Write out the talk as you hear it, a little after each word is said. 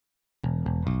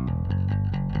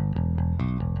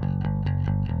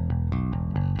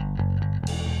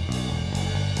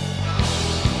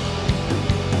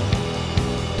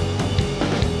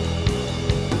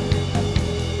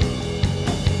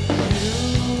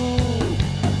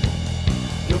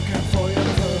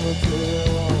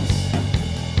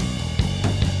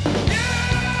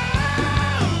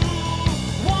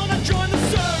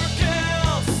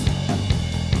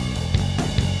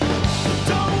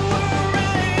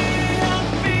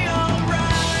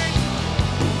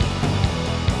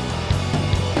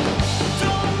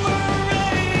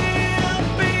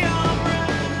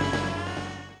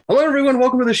Hello, everyone.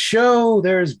 Welcome to the show.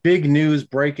 There's big news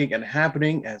breaking and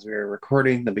happening as we're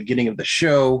recording the beginning of the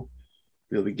show.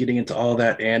 We'll be getting into all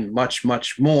that and much,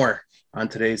 much more on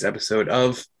today's episode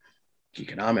of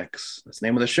Geekonomics. That's the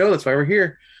name of the show. That's why we're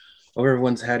here. Hope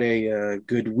everyone's had a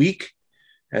good week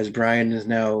as Brian is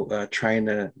now trying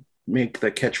to make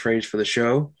the catchphrase for the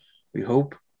show. We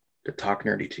hope to talk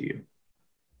nerdy to you.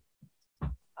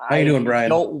 How you doing, Brian? I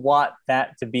don't want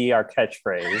that to be our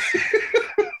catchphrase.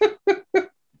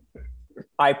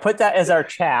 I put that as our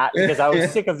chat because I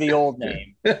was sick of the old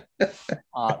name.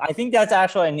 I think that's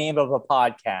actually a name of a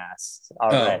podcast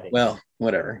already. Oh, well,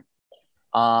 whatever.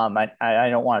 I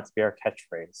don't want it to be our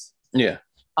catchphrase. Yeah.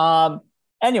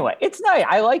 Anyway, it's nice.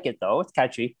 I like it though. It's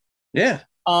catchy. Yeah.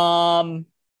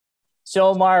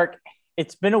 So Mark,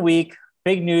 it's been a week.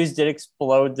 Big news did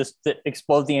explode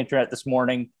the internet this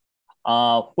morning,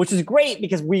 which is great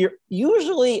because we're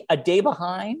usually a day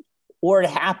behind. Or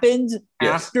it happened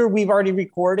after we've already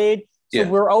recorded. So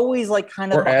we're always like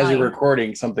kind of Or behind. as you're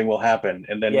recording, something will happen.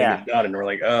 And then we get done and we're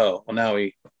like, oh, well, now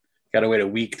we got to wait a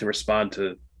week to respond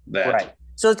to that. Right.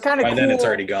 So it's kind of cool. By then it's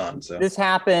already gone. So this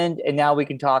happened and now we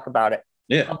can talk about it.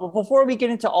 Yeah. But before we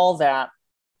get into all that,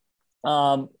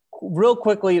 real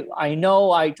quickly, I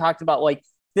know I talked about like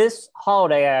this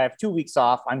holiday, I have 2 weeks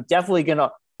off. I'm definitely going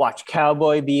to watch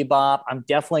Cowboy Bebop. I'm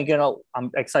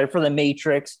excited for The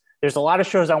Matrix. There's a lot of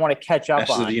shows I want to catch up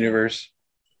Masters on. Of the Universe.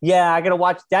 Yeah, I got to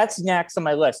watch. That's next on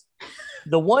my list.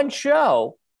 The one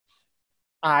show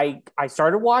I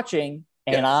started watching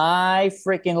and I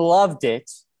freaking loved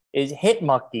it is Hit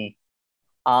Monkey.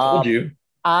 Told you.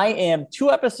 I am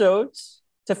 2 episodes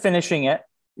to finishing it.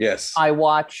 Yes. I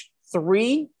watched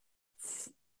three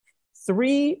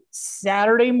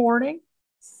Saturday morning,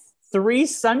 3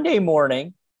 Sunday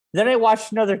morning. Then I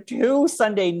watched another 2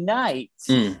 Sunday nights.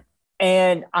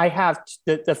 And I have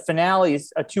the finale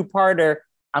is a 2-parter.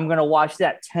 I'm going to watch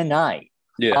that tonight.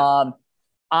 Yeah.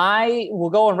 I will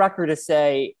go on record to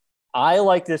say I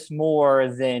like this more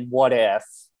than What If.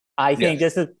 I think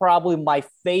this is probably my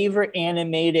favorite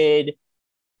animated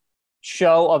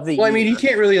show of the year. I mean, you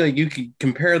can't really you can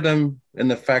compare them in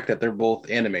the fact that they're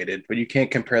both animated, but you can't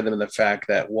compare them in the fact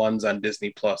that one's on Disney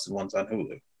Plus and one's on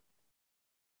Hulu.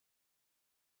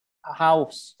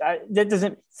 That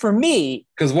doesn't for me,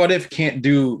 because What If can't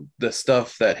do the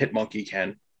stuff that Hitmonkey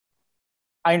can.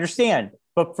 I understand,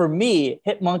 but for me,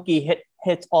 Hitmonkey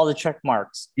hits all the check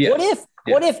marks. Yes.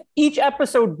 What if each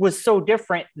episode was so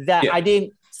different that I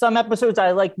didn't? Some episodes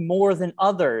I like more than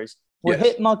others. With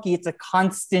Hitmonkey, it's a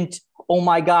constant. Oh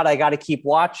my god, I got to keep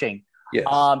watching. Yes.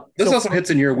 This also hits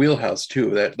in your wheelhouse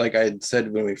too. That, like I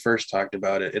said when we first talked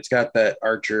about it, it's got that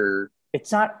Archer.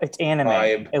 It's anime.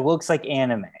 Vibe. It looks like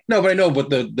anime. No, but I know, but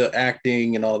the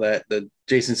acting and all that, the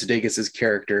Jason Sudeikis'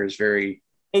 character is very.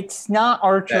 It's not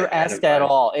Archer-esque at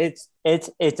all.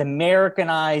 It's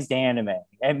Americanized anime.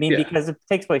 I mean, because it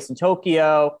takes place in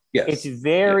Tokyo. Yes. It's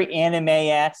very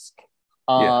anime-esque.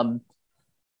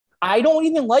 I don't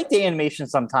even like the animation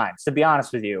sometimes, to be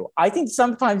honest with you. I think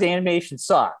sometimes the animation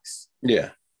sucks.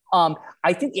 Yeah.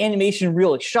 I think the animation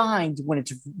really shines when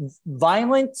it's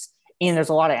violent and there's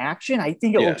a lot of action. I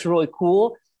think it looks really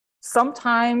cool.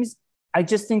 Sometimes I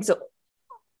just think so.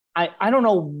 I don't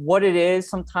know what it is.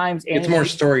 Sometimes it's more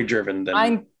story driven than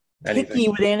I'm anything. picky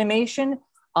with animation.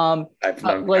 I'm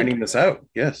finding this out.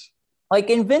 Yes. Like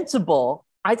Invincible,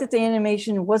 I thought the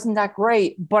animation wasn't that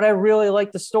great, but I really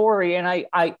liked the story, and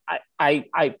I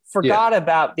forgot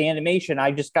about the animation.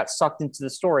 I just got sucked into the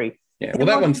story. Yeah. Well,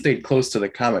 that one stayed close to the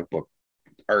comic book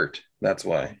art. That's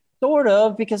why. Sort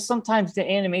of, because sometimes the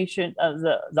animation of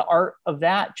the art of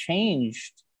that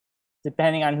changed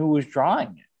depending on who was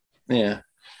drawing it. Yeah.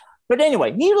 But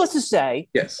anyway, needless to say,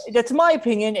 that's my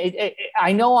opinion.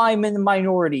 I know I'm in the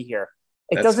minority here.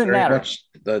 That's doesn't matter. Much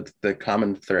the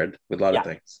common thread with a lot of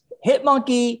things.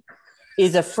 Hitmonkey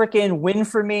is a freaking win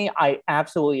for me. I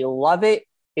absolutely love it.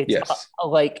 It's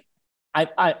I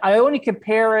only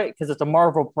compare it because it's a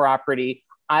Marvel property.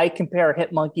 I compare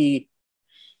Hitmonkey.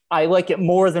 I like it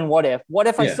more than What If. What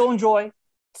If I still enjoy.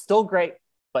 Still great.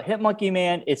 but Hitmonkey,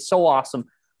 man, it's so awesome.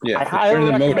 Yeah, I it's highly better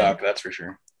than recommend. MODOK, that's for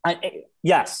sure.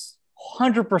 Yes,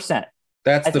 100%.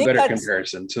 That's I the think better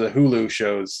comparison to the Hulu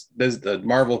shows. There's the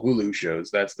Marvel Hulu shows.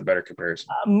 That's the better comparison.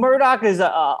 Murdoch is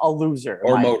a loser.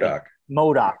 Or MODOK.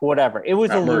 MODOK, whatever. It was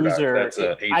Not a Murdoch, loser. that's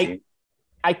a A-team.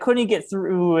 I couldn't get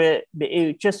through it.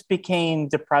 It just became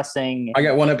depressing. I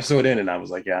got one episode in and I was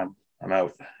like, yeah, I'm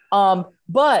out.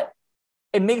 But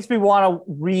it makes me want to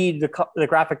read the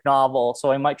graphic novel,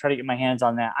 so I might try to get my hands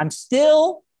on that.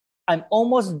 I'm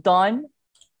almost done.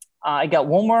 I got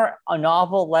one more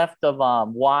novel left of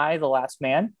Y, The Last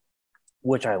Man,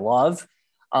 which I love.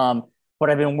 But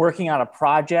I've been working on a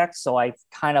project, so I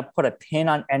kind of put a pin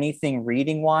on anything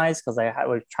reading wise because I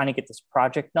was trying to get this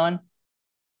project done.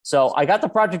 So I got the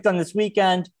project done this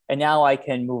weekend, and now I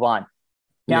can move on.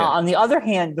 Now, on the other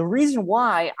hand, the reason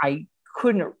why I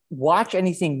couldn't watch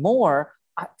anything more,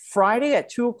 Friday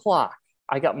at 2:00,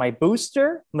 I got my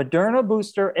booster, Moderna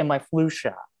booster, and my flu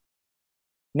shot.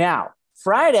 Now,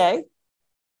 Friday,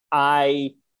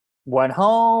 I went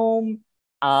home.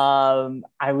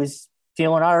 I was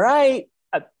feeling all right.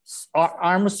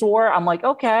 Arm was sore. I'm like,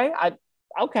 okay,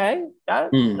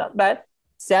 not bad.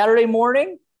 Saturday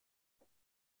morning,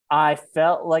 I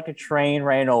felt like a train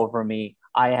ran over me.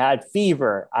 I had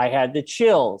fever. I had the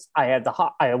chills. I had the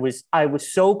hot. I was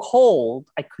so cold.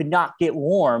 I could not get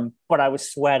warm, but I was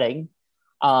sweating.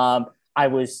 I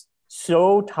was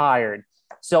so tired.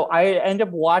 So I ended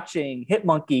up watching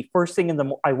Hitmonkey first thing in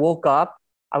the. I woke up.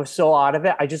 I was so out of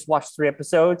it. I just watched 3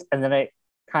 episodes and then I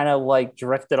kind of like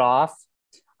drifted off.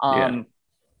 Me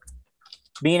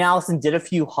and Allison did a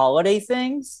few holiday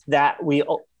things that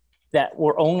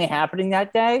were only happening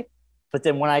that day. But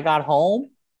then when I got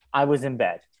home, I was in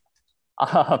bed.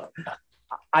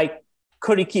 I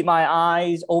couldn't keep my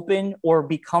eyes open or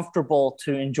be comfortable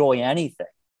to enjoy anything.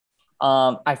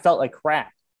 I felt like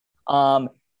crap.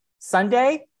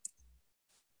 Sunday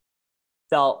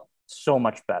felt so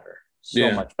much better.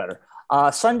 Much better.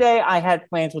 Sunday, I had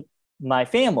plans with my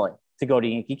family to go to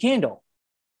Yankee Candle.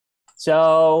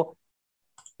 So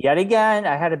yet again,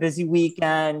 I had a busy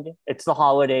weekend. It's the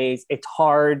holidays. It's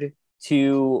hard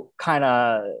to kind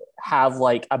of have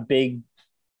like a big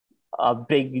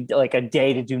like a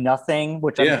day to do nothing,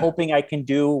 which I'm hoping I can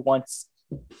do once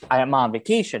I am on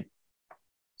vacation.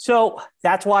 So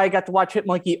that's why I got to watch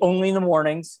Hitmonkey only in the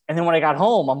mornings. And then when I got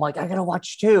home, I'm like, I got to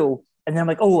watch 2. And then I'm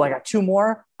like, oh, I got 2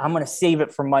 more. I'm going to save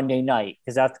it for Monday night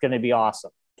because that's going to be awesome.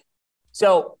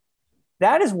 So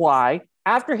that is why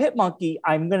after Hitmonkey,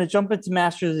 I'm going to jump into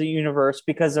Masters of the Universe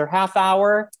because they're half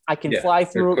hour. I can fly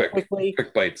through it quickly.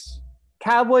 Quick bites.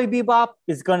 Cowboy Bebop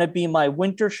is going to be my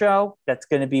winter show. That's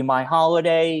going to be my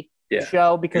holiday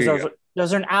show because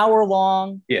those are an hour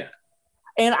long. Yeah.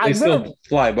 And they still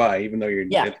fly by, even though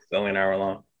it's only an hour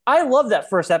long. I love that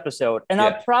first episode, and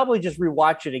I'll probably just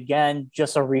rewatch it again,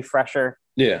 just a refresher.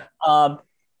 Yeah.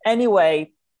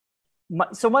 Anyway,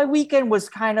 my weekend was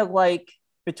kind of like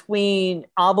between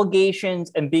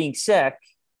obligations and being sick.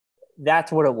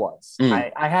 That's what it was.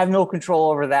 I have no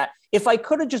control over that. If I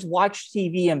could have just watched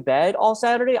TV in bed all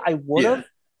Saturday, I would have.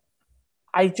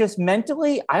 I just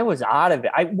mentally, I was out of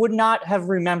it. I would not have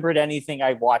remembered anything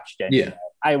I watched anymore. Yeah.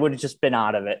 I would have just been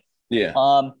out of it. Yeah.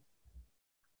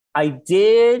 I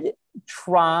did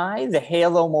try the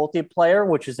Halo multiplayer,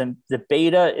 which is in the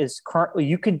beta is currently,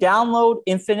 you can download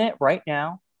Infinite right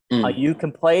now. You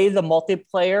can play the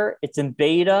multiplayer. It's in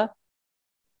beta,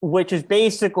 which is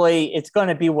basically, it's going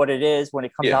to be what it is when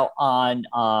it comes out on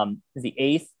the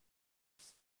 8th.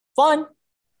 Fun.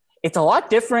 It's a lot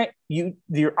different.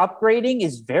 Your upgrading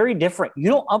is very different.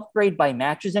 You don't upgrade by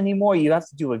matches anymore. You have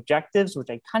to do objectives, which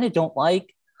I kind of don't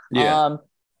like. Yeah.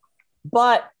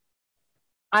 But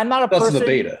I'm not a person. That's the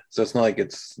beta, so it's not like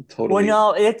it's totally. Well,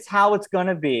 no, it's how it's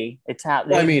gonna be. It's how.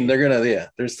 I mean, they're gonna.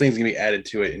 There's things gonna be added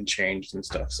to it and changed and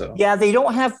stuff. So they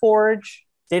don't have Forge.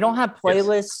 They don't have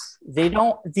playlists. They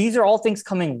don't. These are all things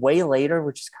coming way later,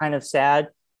 which is kind of sad.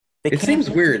 It seems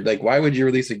weird. Like, why would you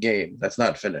release a game that's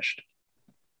not finished?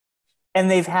 And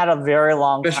they've had a very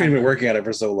long Especially when you've been working on it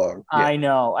for so long. Yeah. I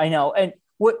know. And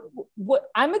what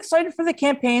I'm excited for the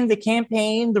campaign.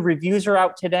 The reviews are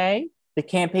out today. The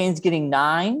campaign's getting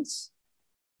 9s.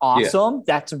 Awesome.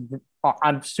 Yeah.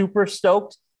 I'm super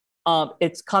stoked.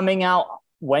 It's coming out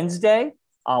Wednesday.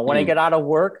 When I get out of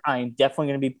work, I'm definitely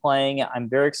going to be playing it. I'm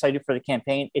very excited for the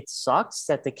campaign. It sucks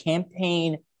that the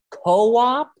campaign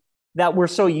co-op that we're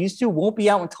so used to won't be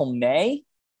out until May.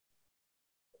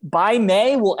 By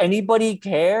May, will anybody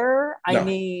care? No. I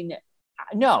mean,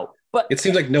 no. But it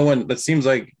seems like no one. That seems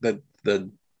like the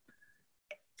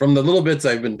from the little bits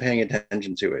I've been paying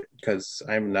attention to it, because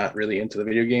I'm not really into the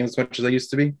video games as much as I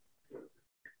used to be.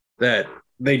 That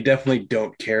they definitely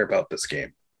don't care about this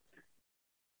game.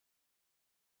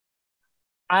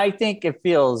 I think it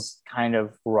feels kind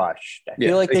of rushed. I feel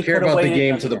Yeah, like they they care could have about the waited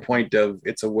game another to the year. point of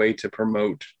it's a way to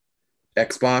promote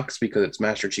Xbox because it's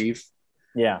Master Chief.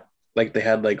 Yeah. Like they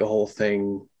had like a whole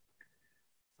thing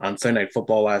on Sunday Night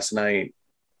Football last night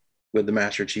with the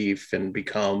Master Chief and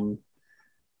become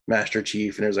Master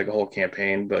Chief, and there's like a whole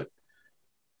campaign. But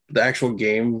the actual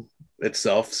game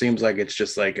itself seems like it's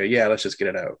just like yeah, let's just get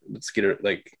it out. Let's get it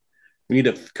like we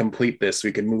need to complete this. So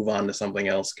we can move on to something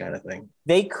else, kind of thing.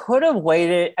 They could have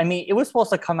waited. I mean, it was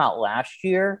supposed to come out last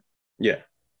year. Yeah,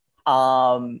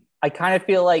 I kind of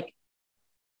feel like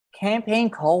campaign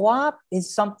co-op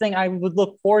is something I would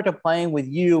look forward to playing with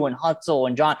you and Hutzel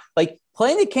and John. Like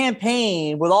playing the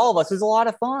campaign with all of us is a lot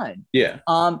of fun. yeah.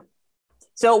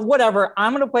 So whatever,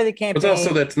 I'm going to play the campaign. But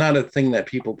also, that's not a thing that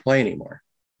people play anymore.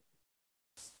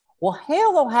 Well,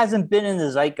 Halo hasn't been in the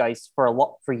zeitgeist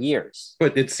for years.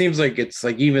 But it seems like it's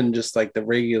like even just like the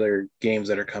regular games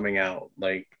that are coming out,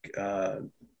 like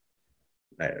and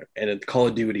Call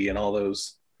of Duty and all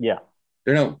those. Yeah.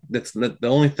 They're no. That's the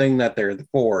only thing that they're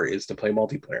for is to play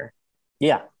multiplayer.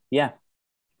 Yeah. Yeah.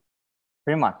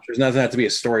 Pretty much. There's doesn't have to be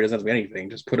a story. Doesn't have to be anything.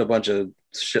 Just put a bunch of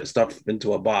stuff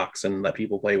into a box and let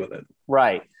people play with it.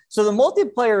 Right. So the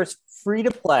multiplayer is free to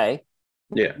play.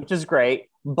 Yeah. Which is great,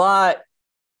 but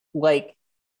like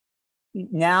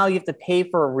now you have to pay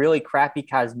for really crappy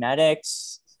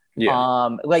cosmetics. Yeah.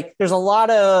 Like there's a lot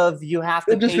of you have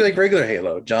to It'll just be like regular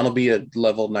Halo. John will be at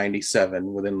level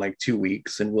 97 within like 2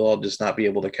 weeks, and we'll all just not be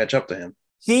able to catch up to him.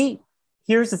 See,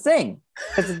 here's the thing.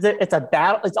 It's a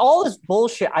battle. It's all this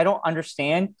bullshit I don't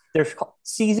understand. There's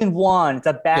season 1. It's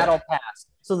a battle pass.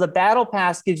 So the battle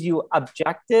pass gives you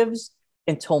objectives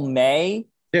until May.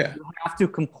 Yeah. You have to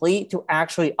complete to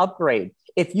actually upgrade.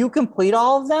 If you complete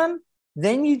all of them,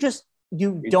 then you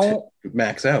don't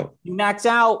max out. You max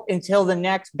out until the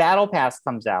next battle pass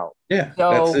comes out. Yeah.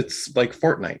 So it's like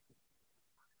Fortnite.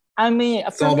 I mean,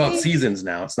 it's all about seasons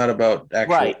now. It's not about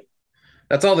actual. Right.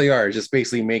 That's all they are. Just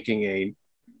basically making a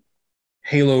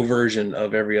Halo version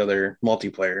of every other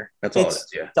multiplayer. That's all it is.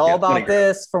 Yeah. It's all about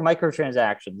this for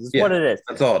microtransactions. Is what it is.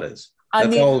 That's all it is.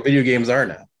 That's all video games are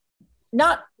now.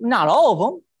 Not all of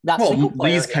them.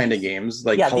 These kind of games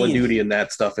like Call of Duty and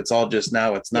that stuff, it's all just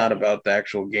now. It's not about the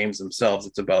actual games themselves.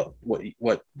 It's about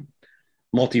what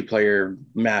multiplayer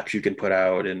maps you can put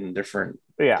out and different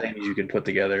things you can put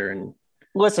together. And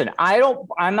listen,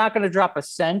 I'm not going to drop a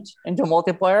cent into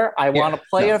multiplayer. I want to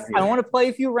play. I want to play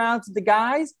a few rounds with the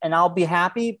guys, and I'll be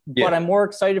happy. But I'm more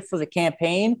excited for the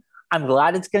campaign. I'm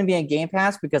glad it's going to be on Game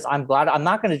Pass because I'm glad I'm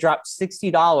not going to drop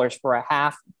 $60 for a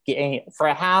half game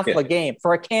a game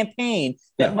for a campaign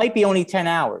that might be only 10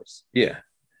 hours. Yeah.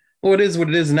 Well, it is what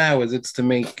it is now. Is it's to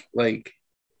make like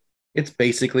it's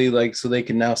basically like so they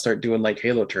can now start doing like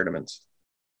Halo tournaments.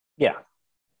 Yeah.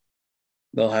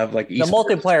 They'll have like the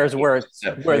multiplayer is where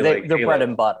they're Halo, bread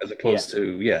and butter, as opposed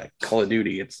to Call of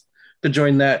Duty. It's to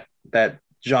join that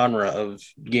genre of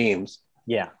games.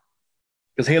 Yeah.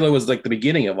 Because Halo was like the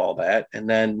beginning of all that, and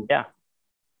then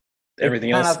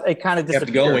everything else it kind of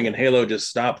kept going, and Halo just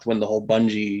stopped when the whole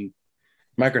Bungie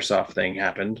Microsoft thing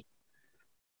happened,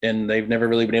 and they've never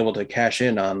really been able to cash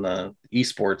in on the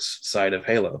esports side of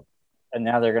Halo. And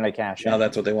now they're going to cash in. Now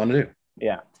that's what they want to do.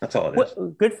 Yeah, that's all it is.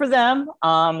 Good for them.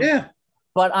 Yeah,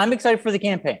 but I'm excited for the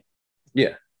campaign.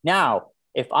 Yeah. Now,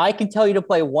 if I can tell you to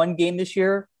play one game this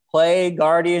year, play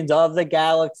Guardians of the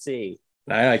Galaxy.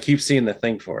 I keep seeing the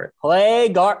thing for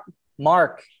it.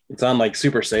 Mark. It's on like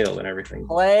super sale and everything.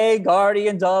 Play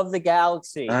Guardians of the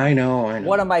Galaxy. I know.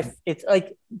 It's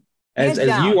like as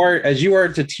you are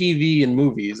to TV and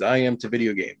movies, I am to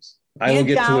video games. I will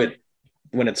get to it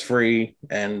when it's free,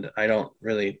 and I don't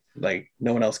really like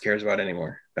no one else cares about it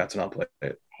anymore. That's when I'll play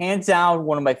it. Hands down,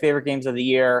 one of my favorite games of the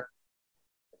year.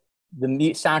 The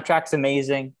soundtrack's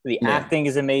amazing. The acting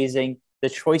is amazing. The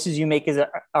choices you make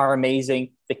are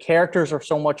amazing. The characters are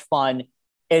so much fun.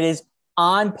 It is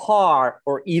on par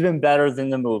or even better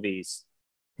than the movies.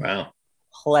 Wow.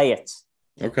 Play it.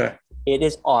 Okay. It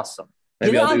is awesome.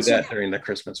 Maybe I'll do that during the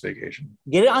Christmas vacation.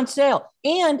 Get it on sale.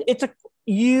 And it's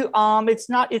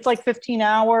like 15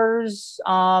 hours.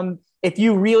 If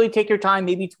you really take your time,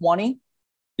 maybe 20.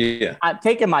 Yeah. I'm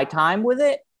taking my time with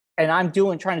it, and I'm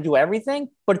trying to do everything,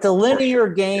 but it's a linear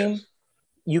game. Yes.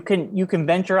 You can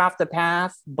venture off the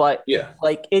path, but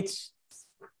like it's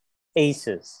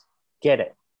aces. Get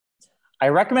it. I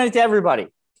recommend it to everybody.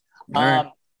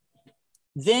 Right.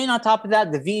 Then on top of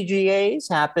that, the VGAs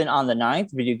happen on the 9th,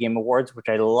 Video Game Awards, which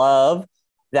I love.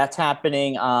 That's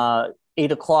happening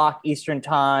 8 o'clock Eastern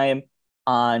time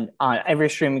on every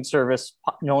streaming service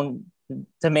known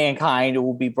to mankind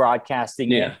will be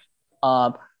broadcasting Yeah.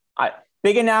 it.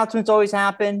 Big announcements always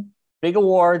happen, big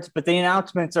awards, but the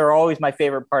announcements are always my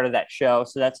favorite part of that show.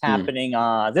 So that's happening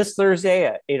this Thursday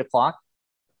at 8:00.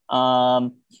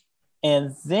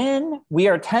 And then we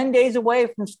are 10 days away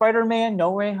from Spider-Man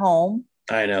No Way Home.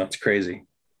 I know, it's crazy.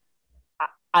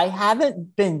 I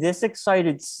haven't been this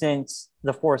excited since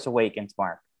The Force Awakens,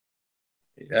 Mark.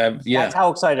 Yeah. That's how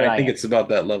excited I think am. it's about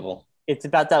that level. It's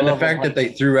about that and level. The fact that they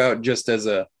threw out just as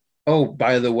a, oh,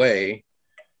 by the way,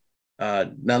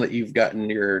 now that you've gotten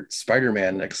your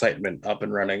Spider-Man excitement up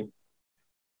and running,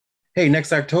 hey,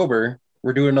 next October,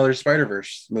 we're doing another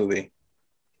Spider-Verse movie.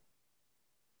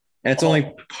 And it's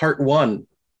only part 1.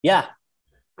 Yeah.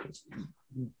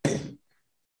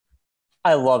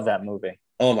 I love that movie.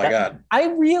 Oh, my God. I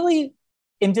really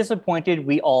am disappointed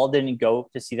we all didn't go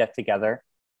to see that together.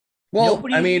 Well,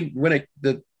 I mean, when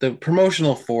the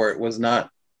promotional for it was not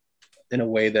in a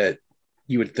way that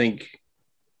you would think.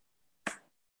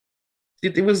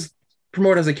 It was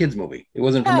promoted as a kids movie. It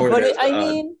wasn't promoted as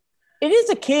it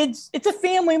is it's a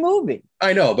family movie.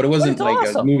 I know, but it wasn't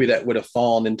like a movie that would have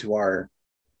fallen into our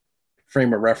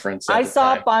frame of reference. I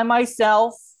saw it by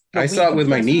myself. I saw it with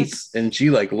my niece, and she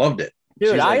loved it.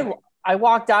 Dude, I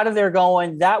walked out of there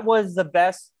going, that was the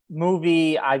best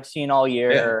movie I've seen all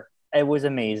year. Yeah. It was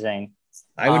amazing.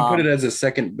 I would put it as a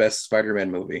second best Spider-Man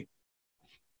movie.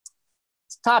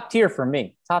 It's top tier for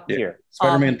me. Top tier.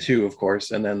 Spider-Man 2, of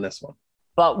course, and then this one.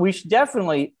 But we should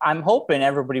definitely, I'm hoping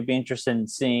everybody be interested in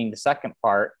seeing the second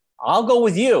part. I'll go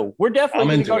with you. We're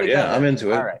definitely into it. Yeah, I'm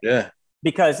into it. All right. Yeah.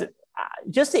 Because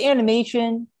just the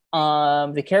animation,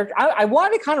 the character, I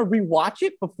want to kind of rewatch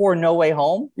it before No Way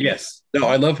Home. Yes. No,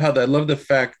 I love the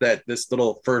fact that this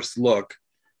little first look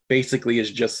basically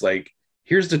is just like,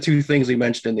 here's the 2 things we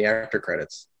mentioned in the after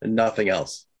credits and nothing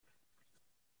else.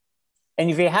 And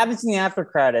if you haven't seen the after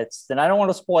credits, then I don't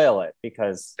want to spoil it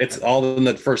because it's all in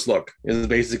the first look. Is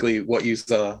basically what you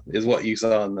saw in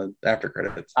the after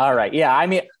credits. All right. Yeah. I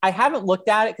mean, I haven't looked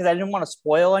at it because I didn't want to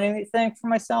spoil anything for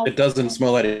myself. It doesn't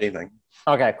smell like anything.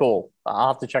 Okay, cool. I'll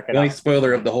have to check it out. The only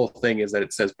spoiler of the whole thing is that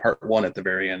it says part 1 at the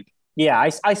very end. Yeah,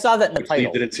 I saw that in the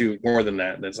title. They did it to more than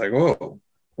that. And it's like, oh,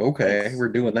 okay, we're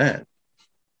doing that.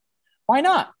 Why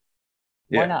not?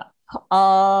 Yeah. Why not?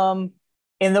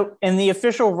 In the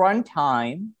official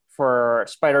runtime for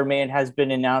Spider-Man has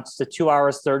been announced to 2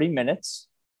 hours, 30 minutes.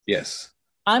 Yes.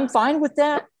 I'm fine with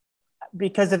that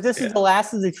because if this is the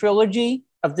last of the trilogy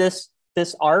of this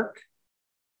arc,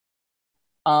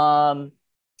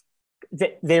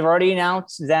 they've already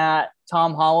announced that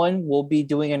Tom Holland will be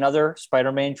doing another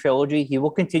Spider-Man trilogy. He will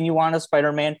continue on as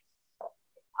Spider-Man.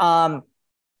 Tom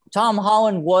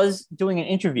Holland was doing an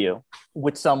interview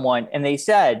with someone and they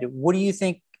said, what do you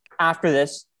think after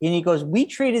this? And he goes, we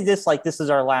treated this like this is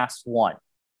our last one.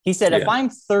 He said, if I'm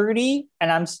 30 and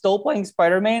I'm still playing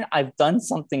Spider-Man, I've done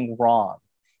something wrong.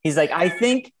 He's like, I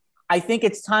think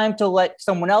it's time to let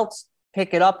someone else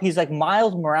pick it up. He's like,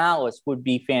 Miles Morales would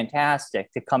be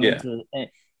fantastic to come into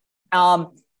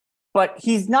but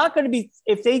he's not going to be,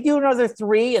 if they do another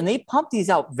 3 and they pump these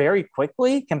out very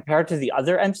quickly compared to the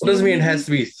other MCU. It doesn't mean it has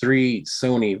to be 3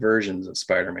 Sony versions of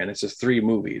Spider-Man. It's just 3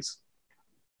 movies.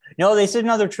 No, they said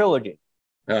another trilogy.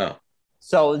 Oh.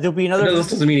 So there'll be another. This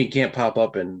doesn't mean he can't pop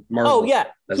up in Marvel. Oh, yeah.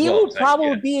 He will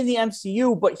probably be in the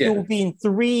MCU, but he will be in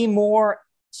 3 more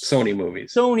Sony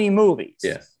movies.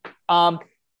 Yeah.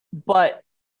 But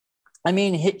I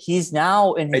mean, he's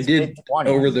now in his mid-20s.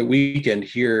 Over the weekend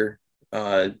hear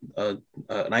an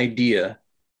idea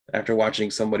after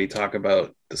watching somebody talk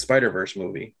about the Spider-Verse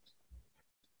movie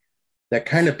that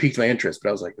kind of piqued my interest, but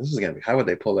I was like, this is going to be, how would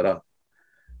they pull it up?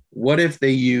 What if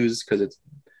they use, because it's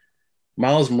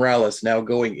Miles Morales now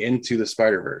going into the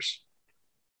Spider-Verse,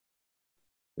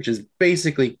 which is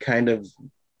basically kind of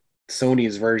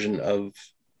Sony's version of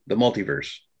the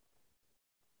multiverse.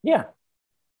 Yeah.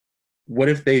 What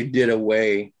if they did a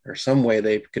way or some way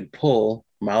they could pull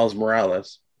Miles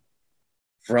Morales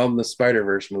from the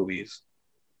Spider-Verse movies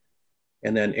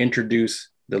and then introduce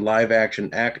the live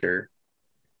action actor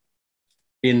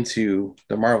into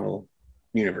the Marvel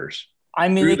universe? I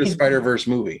mean, through the Spider-Verse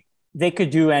movie. They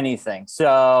could do anything.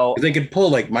 So they could pull,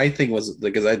 like, my thing was,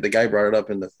 because the guy brought it up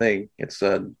in the thing. It's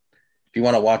if you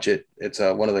want to watch it, it's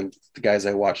one of the guys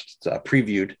I watched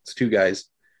previewed. It's 2 guys,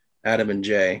 Adam and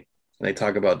Jay, and they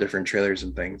talk about different trailers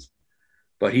and things.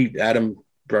 But Adam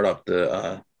brought up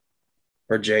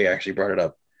or Jay actually brought it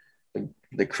up,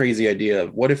 the crazy idea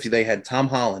of what if they had Tom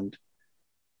Holland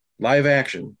live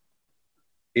action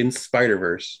in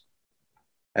Spider-Verse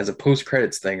as a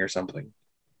post-credits thing or something.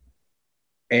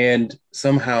 And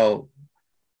somehow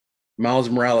Miles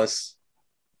Morales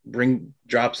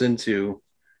drops into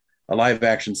a live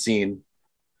action scene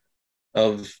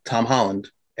of Tom Holland,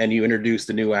 and you introduce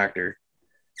the new actor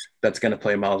that's going to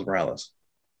play Miles Morales,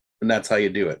 and that's how you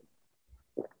do it.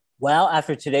 Well,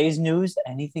 after today's news,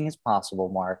 anything is possible,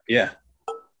 Mark. Yeah.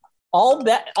 All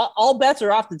bets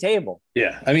are off the table.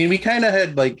 Yeah. I mean, we kind of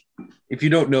had, like, if you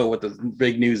don't know what the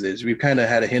big news is, we've kind of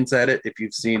had a hint at it if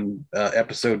you've seen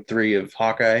episode 3 of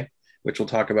Hawkeye, which we'll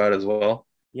talk about as well.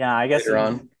 Yeah, I guess later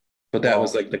on. But that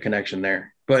was like the connection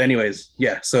there. But anyways,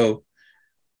 yeah. So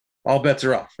all bets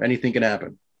are off. Anything can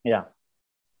happen. Yeah.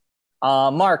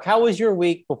 Mark, how was your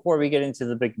week before we get into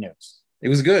the big news? It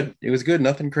was good. It was good.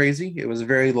 Nothing crazy. It was a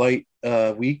very light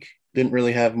week. Didn't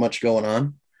really have much going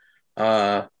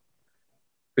on.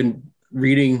 Been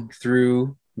reading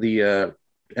through the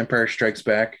Empire Strikes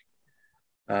Back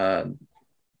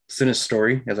Cinema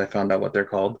Story, as I found out what they're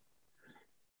called.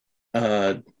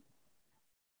 So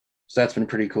that's been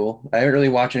pretty cool. I haven't really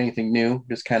watched anything new,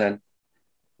 just kind of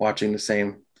watching the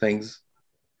same things,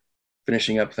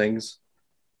 finishing up things.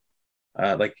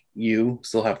 Like you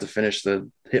still have to finish the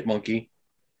Hit Monkey.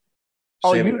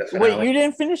 Oh, you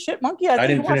didn't finish Hit Monkey? I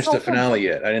didn't finish the finale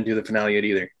yet. I didn't do the finale yet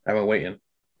either. I've been waiting.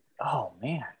 Oh,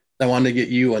 man. I wanted to get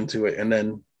you into it and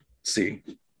then see.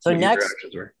 So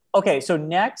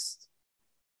next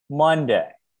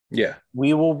Monday, yeah,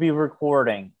 we will be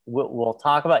recording. We'll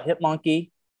talk about Hit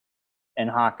Monkey and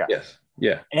Hawkeye. Yes,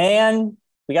 yeah, and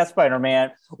we got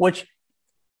Spider-Man, which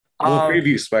we'll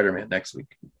preview Spider-Man next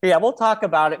week. Yeah, we'll talk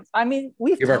about it. I mean,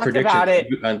 we've talked about it.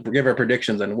 Give our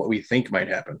predictions on what we think might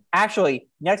happen. Actually,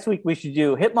 next week we should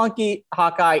do Hit Monkey,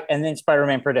 Hawkeye, and then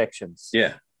Spider-Man predictions.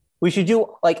 Yeah, we should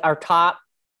do like our top.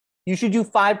 You should do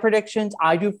 5 predictions.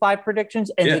 I do 5 predictions,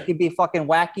 and they could be fucking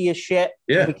wacky as shit.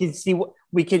 Yeah, we can see what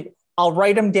we could. I'll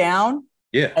write them down.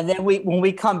 Yeah, and then when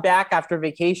we come back after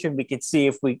vacation, we could see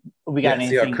if we got anything.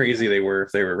 See how crazy they were,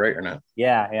 if they were right or not.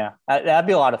 Yeah, that'd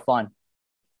be a lot of fun.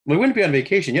 We wouldn't be on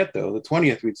vacation yet, though. The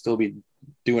 20th, we'd still be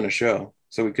doing a show,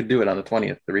 so we could do it on the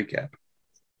 20th, the recap.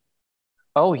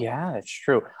 Oh yeah, that's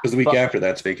true. Because the week after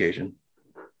that's vacation.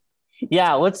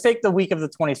 Yeah, let's take the week of the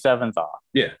 27th off.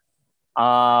 Yeah.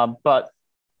 But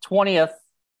 20th,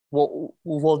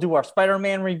 we'll do our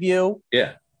Spider-Man review.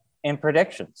 Yeah. And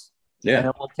predictions. Yeah. And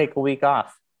then we'll take a week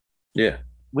off. Yeah.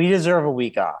 We deserve a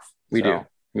week off. We do.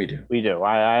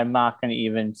 I'm not going to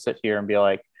even sit here and be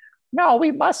like, no,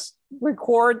 we must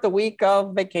record the week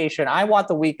of vacation. I want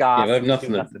the week off. Yeah, I have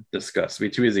nothing to discuss. We're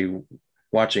too busy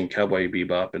watching Cowboy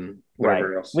Bebop and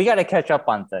whatever else. We got to catch up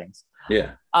on things.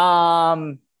 Yeah.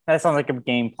 That sounds like a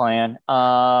game plan.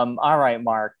 All right,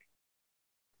 Mark.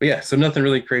 But yeah, so nothing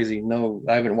really crazy. No,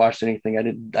 I haven't watched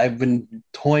anything. I've been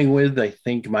toying with, I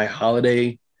think my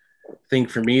holiday thing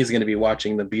for me is going to be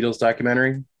watching the Beatles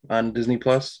documentary on Disney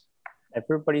Plus.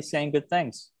 Everybody's saying good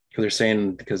things. Because they're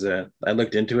saying, I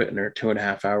looked into it and they're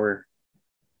 2.5 hour,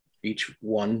 each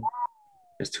one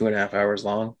is 2.5 hours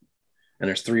long, and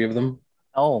there's 3 of them.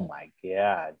 Oh my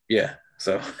God. Yeah.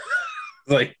 So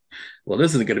like, well,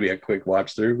 this isn't going to be a quick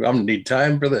watch through. I'm going to need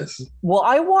time for this. Well,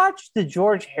 I watched the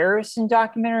George Harrison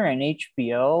documentary on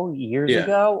HBO years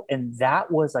ago, and that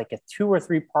was like a 2 or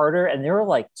 3 parter, and there were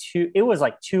like 2, it was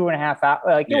like 2.5 hours.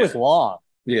 Like it was long.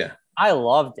 Yeah. I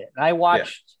loved it. And I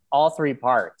watched all 3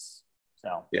 parts.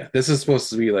 So yeah, this is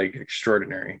supposed to be like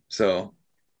extraordinary. So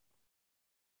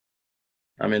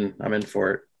I'm in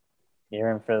for it.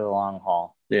 You're in for the long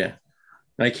haul. Yeah.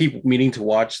 And I keep meaning to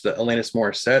watch the Alanis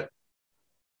Morissette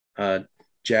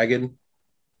Jagged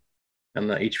and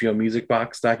the HBO Music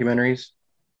Box documentaries.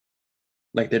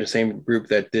 Like they're the same group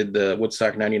that did the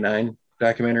Woodstock 99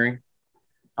 documentary.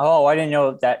 Oh, I didn't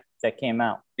know that came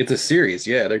out. It's a series.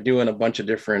 Yeah, they're doing a bunch of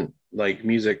different like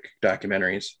music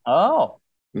documentaries. Oh.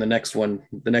 And the next one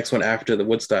after the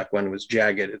Woodstock one was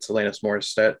Jagged. It's Alanis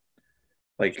Morissette.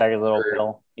 Like Jagged Little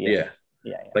Pill. Yeah.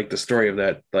 Like the story of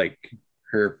that, like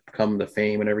her come to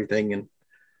fame and everything and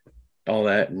all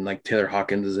that. And like Taylor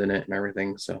Hawkins is in it and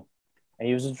everything. So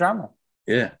he was a drummer.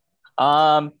 Yeah.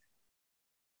 Cool.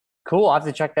 I'll have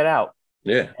to check that out.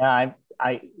 Yeah.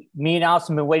 Me and Alice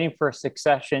have been waiting for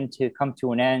Succession to come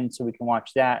to an end so we can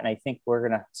watch that. And I think we're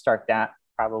going to start that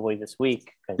probably this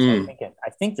week because I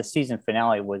think the season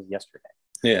finale was yesterday.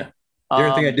 Yeah. The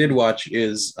other thing I did watch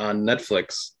is on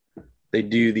Netflix. They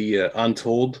do the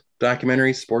Untold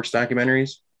documentaries, sports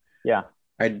documentaries. Yeah.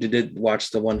 I did watch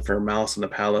the one for Malice in the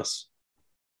Palace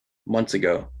months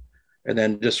ago. And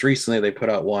then just recently they put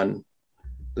out one,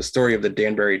 the story of the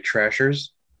Danbury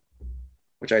Trashers,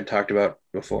 which I talked about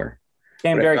before.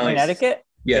 Danbury, Connecticut?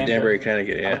 Yeah, Danbury,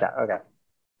 Connecticut. Yeah. Okay.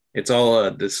 It's all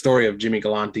the story of Jimmy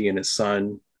Galante and his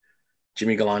son.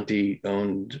 Jimmy Galante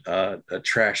owned a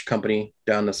trash company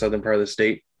down the southern part of the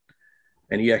state.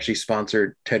 and he actually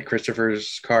sponsored Ted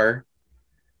Christopher's car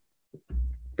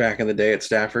back in the day at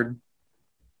Stafford.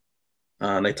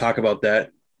 And they talk about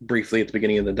that briefly at the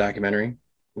beginning of the documentary,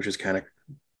 which is kind of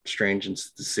strange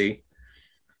to see.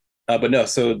 But no,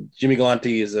 so Jimmy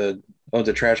Galante owns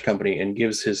a trash company and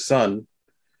gives his son,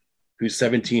 who's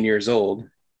 17 years old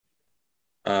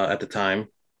at the time,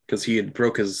 because he had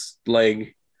broke his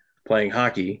leg playing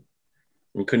hockey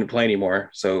and couldn't play anymore.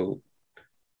 So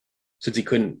since he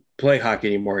couldn't play hockey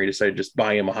anymore, he decided to just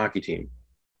buy him a hockey team.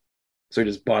 So he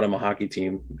just bought him a hockey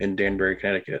team in Danbury,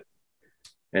 Connecticut.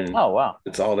 And oh wow,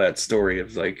 it's all that story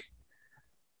of like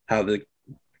how the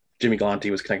Jimmy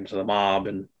Galante was connected to the mob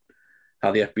and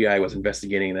how the FBI was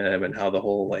investigating them and how the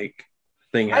whole like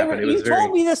thing happened. You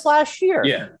told me this last year.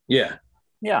 Yeah.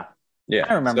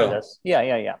 I remember this.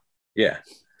 Yeah.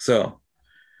 So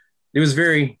it was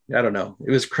very, I don't know,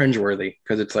 it was cringeworthy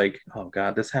because it's like, oh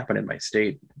God, this happened in my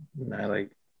state. And I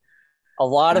like a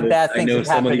lot of bad things have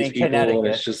happened in Connecticut. And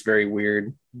it's just very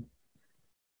weird.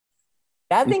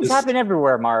 Bad things happen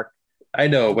everywhere, Mark. I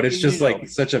know, but it's just like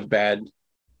such a bad,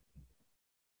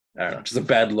 I don't know, just a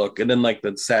bad look. And then like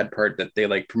the sad part that they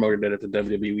like promoted it at the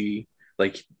WWE,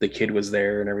 like the kid was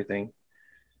there and everything.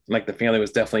 Like the family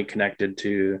was definitely connected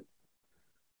to.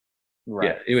 Right.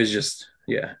 Yeah, it was just,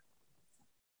 yeah.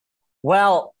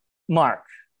 Well, Mark.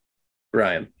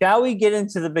 Brian. Shall we get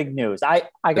into the big news? I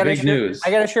gotta news.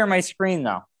 I gotta share my screen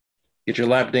though. Get your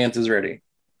lap dances ready.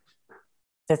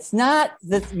 That's not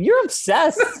that you're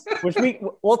obsessed, which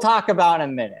we'll talk about in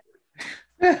a minute.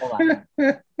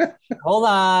 Hold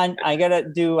on. I gotta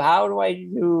do. How do I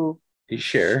do? You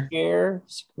share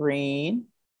screen.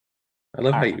 I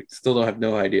love how you still don't have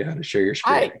no idea how to share your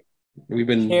screen. We've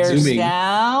been zooming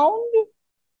sound.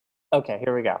 Okay,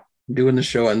 here we go. Doing the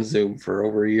show on Zoom for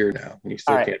over a year now, and you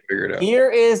still can't figure it out. Here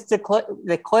is the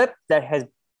clip that has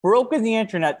broken the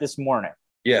internet this morning.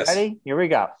 Yes. Ready? Here we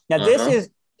go. Now this is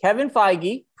Kevin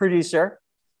Feige, producer,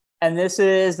 and this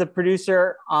is the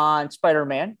producer on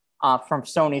Spider-Man from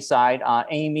Sony side,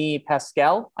 Amy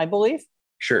Pascal, I believe.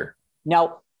 Sure.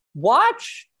 Now,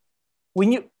 watch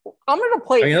when you. I'm going to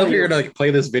play. I know you're going to play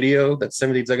this video that's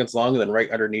 17 seconds long, and then right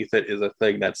underneath it is a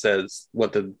thing that says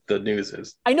what the news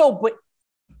is. I know, but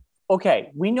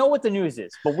okay, we know what the news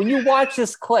is, but when you watch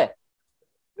this clip,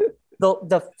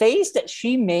 the face that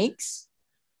she makes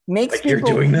like me you're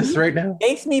doing this right now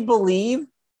makes me believe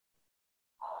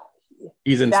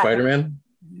he's in Spider-Man.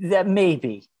 That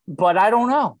maybe, but I don't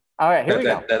know. All right, here we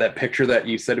go. That picture that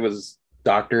you said was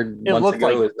doctored months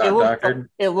ago is not doctored.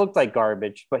 It looked like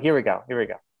garbage, but here we go.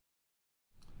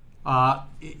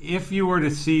 If you were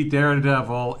to see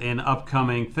Daredevil in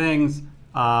upcoming things,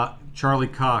 Charlie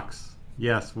Cox,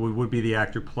 yes, would be the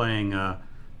actor playing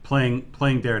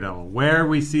Daredevil. Where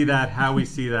we see that, how we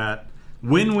see that,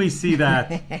 when we see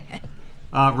that,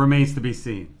 remains to be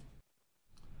seen.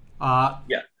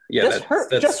 Yeah,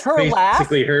 that's her laugh.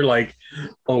 Basically, her like,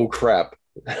 oh crap.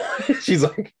 She's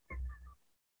like,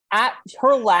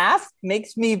 her laugh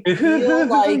makes me feel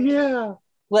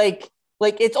like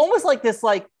it's almost like this,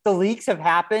 like the leaks have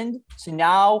happened. So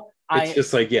now it's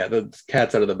just like, the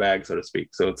cat's out of the bag, so to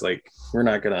speak. So it's like, we're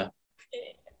not gonna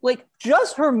like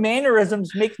just her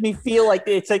mannerisms makes me feel like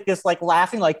it's like this, like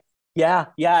laughing, like,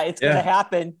 it's gonna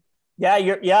happen. Get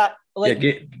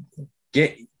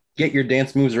your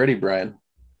dance moves ready, Brian.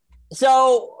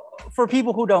 So for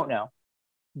people who don't know,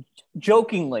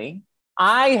 jokingly,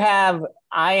 I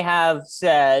have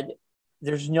said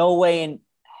there's no way in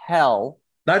hell.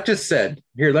 Not just said.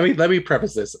 Here, let me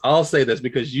preface this. I'll say this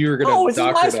because you're gonna. This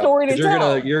is my story to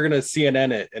tell. You're gonna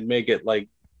CNN it and make it like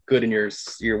good in your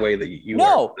way that you.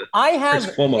 No, I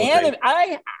have.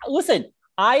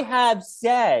 I have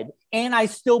said, and I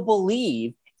still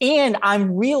believe, and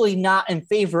I'm really not in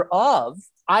favor of.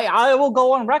 I will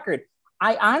go on record.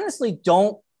 I honestly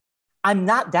don't. I'm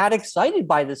not that excited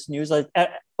by this news, but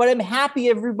I'm happy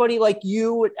everybody like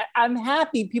you. I'm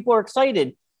happy people are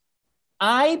excited.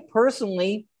 I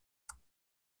personally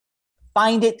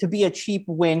find it to be a cheap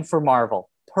win for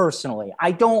Marvel. Personally,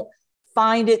 I don't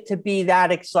find it to be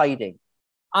that exciting.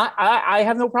 I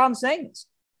have no problem saying this.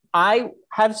 I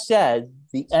have said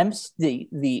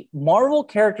the Marvel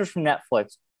characters from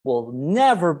Netflix will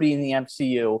never be in the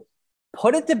MCU.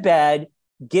 Put it to bed.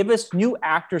 Give us new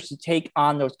actors to take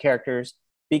on those characters,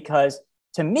 because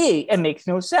to me, it makes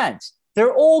no sense.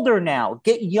 They're older now.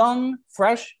 Get young,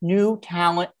 fresh, new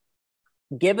talent.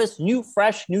 Give us new,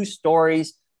 fresh, new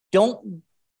stories. Don't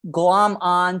glom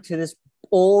on to this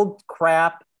old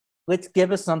crap. Let's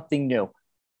give us something new.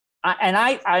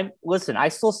 I listen, I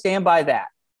still stand by that.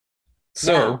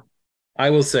 So I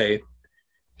will say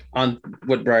on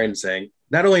what Brian's saying,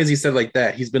 not only has he said like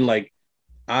that, he's been like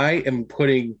I am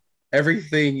putting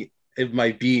everything in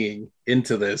my being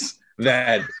into this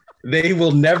that they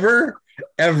will never,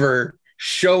 ever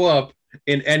show up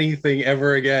in anything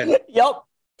ever again. Yep.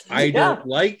 I don't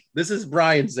like this. Is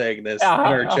Brian saying this in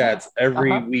our chats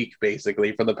every week,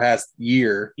 basically, for the past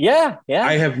year. Yeah.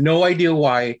 I have no idea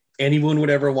why anyone would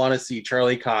ever want to see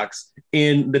Charlie Cox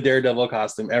in the Daredevil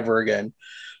costume ever again.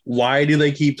 Why do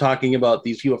they keep talking about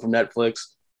these people from Netflix?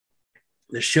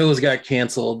 The shows got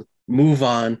canceled. Move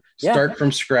on. Start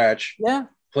from scratch. Yeah.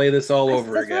 Play this all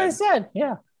over again. That's what I said.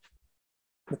 Yeah.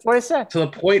 That's what I said. To the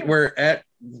point where at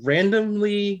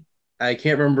randomly, I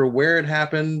can't remember where it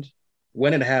happened,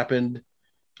 when it happened.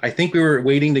 I think we were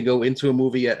waiting to go into a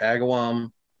movie at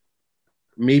Agawam,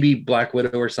 maybe Black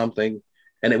Widow or something.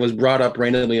 And it was brought up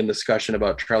randomly in discussion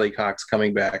about Charlie Cox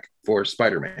coming back for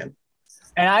Spider-Man.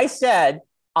 And I said,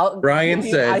 Brian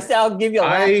said, I'll give you a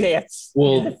lap dance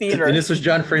in the theater. And this was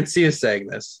John Francia saying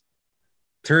this.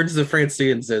 Turns to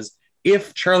Francia and says,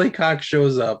 if Charlie Cox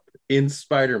shows up in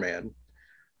Spider-Man,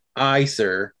 I,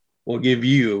 sir, will give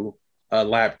you a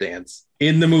lap dance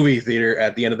in the movie theater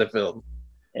at the end of the film.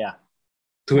 Yeah.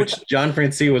 To which John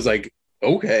Francia was like,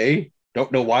 okay.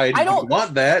 Don't know why I don't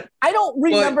want that. I don't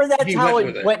remember that's how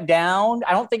it went down.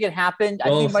 I don't think it happened.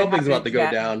 Well, something's about to go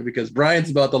down because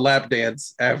Brian's about the lap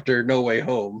dance after No Way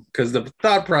Home. Because the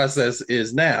thought process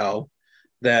is now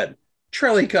that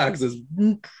Charlie Cox is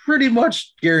pretty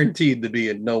much guaranteed to be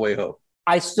in No Way Home.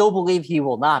 I still believe he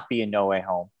will not be in No Way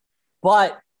Home.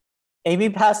 But Amy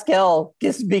Pascal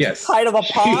gives me kind of a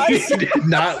pause. She did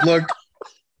not look...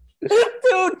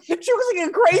 Dude, she looks like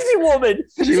a crazy woman.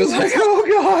 She was like, oh,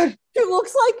 God. She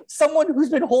looks like someone who's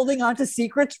been holding on to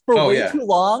secrets for way too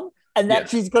long and that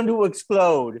she's going to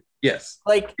explode. Yes.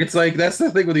 Like, it's like, that's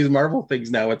the thing with these Marvel things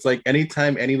now. It's like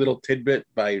anytime any little tidbit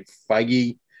by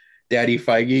Feige, Daddy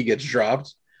Feige gets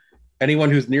dropped, anyone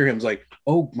who's near him is like,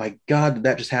 oh my God, did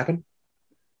that just happen?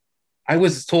 I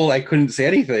was told I couldn't say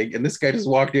anything. And this guy just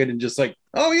walked in and just like,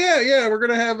 oh yeah, we're going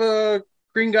to have a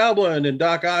Green Goblin and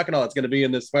Doc Ock and all. It's going to be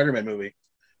in this Spider-Man movie.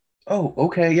 Oh,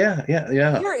 okay. Yeah.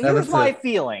 Here's my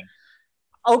feeling.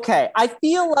 Okay. I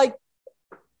feel like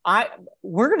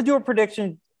we're going to do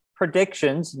a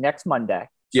predictions next Monday.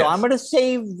 So I'm going to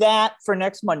save that for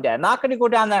next Monday. I'm not going to go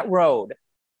down that road.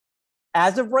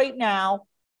 As of right now,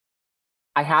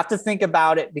 I have to think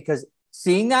about it because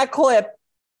seeing that clip,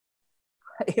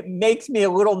 it makes me a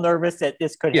little nervous that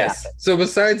this could happen. So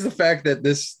besides the fact that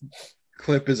this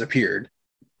clip has appeared,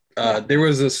 there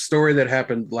was a story that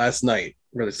happened last night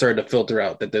where they started to filter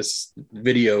out that this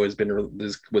video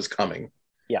was coming.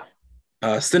 Yeah.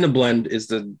 Cineblend is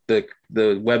the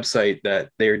website that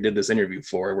they did this interview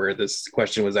for, where this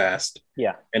question was asked.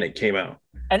 Yeah. And it came out.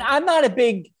 And I'm not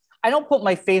I don't put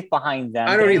my faith behind them.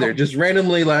 I don't either. Just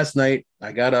randomly last night,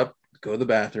 I got up, go to the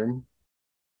bathroom,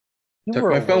 took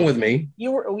my phone with me.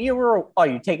 You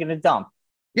taking a dump?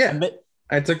 Yeah.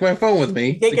 I took my phone with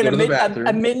me to go to the bathroom.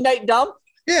 A midnight dump?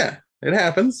 Yeah, it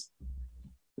happens.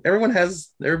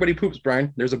 Everybody poops,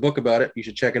 Brian. There's a book about it. You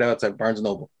should check it out. It's at Barnes &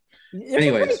 Noble. There's a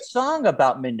great song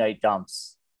about midnight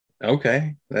dumps.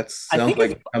 Okay. I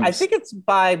think it's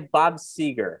by Bob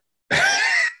Seger.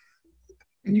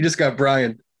 You just got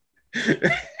Brian.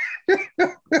 It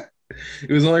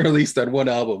was only released on one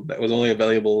album that was only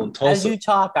available in Tulsa. As you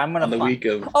talk, I'm going to on the week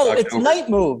of October. It's Night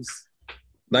Moves.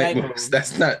 Night Moves.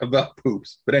 That's not about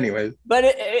poops, but anyways. But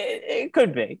it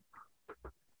could be.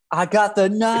 I got the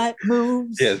night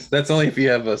moves. Yes, that's only if you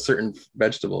have a certain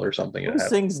vegetable or something. Who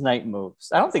sings Night Moves?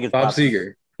 I don't think it's Bob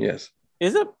Seger. Yes.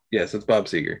 Is it? Yes, it's Bob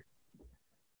Seger.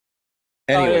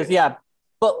 Anyway, it is, yeah.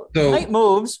 But Night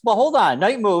Moves. Well, hold on.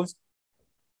 Night Moves.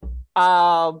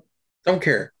 Don't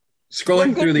care.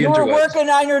 Scrolling through the interwebs. You were working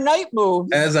on your night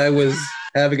moves. As I was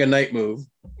having a night move.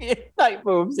 Night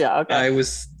moves, yeah. Okay. I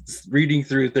was reading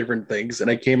through different things,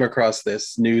 and I came across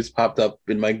this news popped up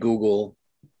in my Google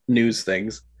news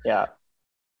things. Yeah.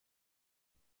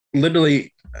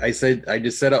 Literally, I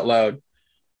just said out loud,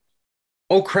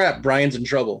 oh crap, Brian's in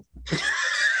trouble.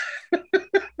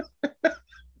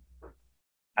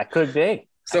 I could be.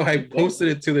 So I posted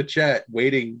it to the chat,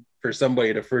 waiting for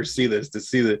somebody to first see this,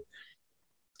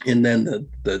 and then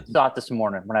the saw it this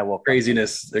morning when I woke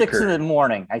craziness up. 6 in the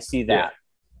morning, I see that.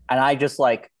 And I just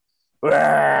like, no.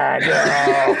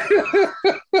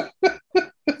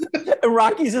 And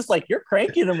Rocky's just like, you're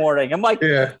cranky in the morning. I'm like,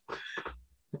 yeah.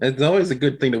 It's always a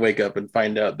good thing to wake up and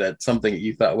find out that something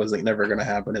you thought wasn't never going to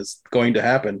happen is going to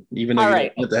happen, even though you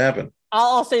don't want it to happen.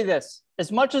 I'll say this.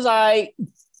 As much as I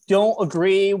don't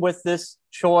agree with this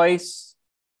choice,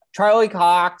 Charlie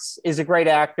Cox is a great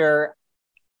actor.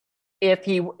 If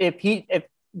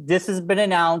this has been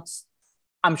announced,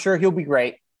 I'm sure he'll be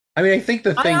great. I mean, I think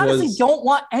the thing I honestly was don't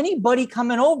want anybody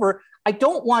coming over. I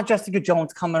don't want Jessica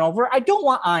Jones coming over. I don't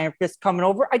want Iron Fist coming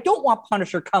over. I don't want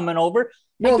Punisher coming over.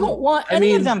 I don't want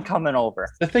any of them coming over.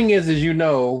 The thing is,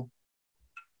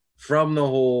 from the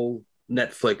whole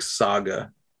Netflix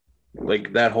saga,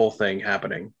 like that whole thing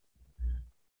happening,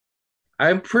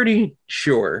 I'm pretty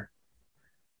sure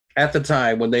at the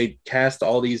time when they cast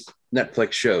all these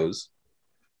Netflix shows,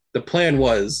 the plan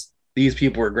was these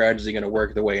people were gradually going to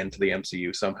work their way into the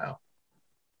MCU somehow.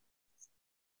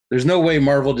 There's no way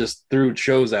Marvel just threw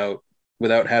shows out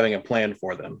without having a plan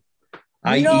for them,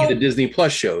 i.e., the Disney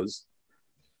Plus shows.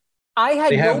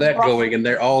 They have that going, and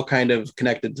they're all kind of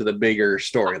connected to the bigger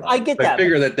storyline. I get that. I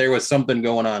figure that there was something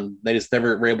going on. They just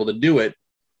never were able to do it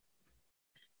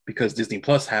because Disney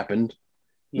Plus happened.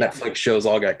 Yeah. Netflix shows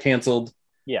all got canceled.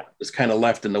 Yeah. Just kind of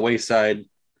left in the wayside,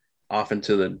 off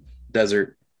into the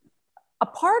desert. A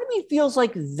part of me feels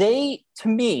like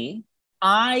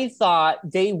I thought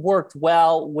they worked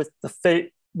well with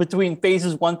between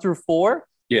phases 1 through 4.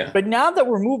 Yeah. But now that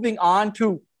we're moving on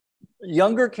to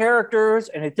younger characters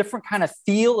and a different kind of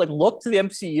feel and look to the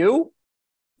MCU,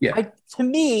 yeah.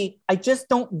 I just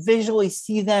don't visually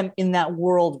see them in that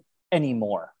world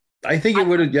anymore. I think it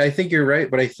would. I think you're right,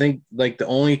 but I think like the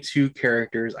only two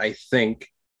characters I think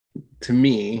to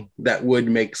me that would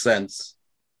make sense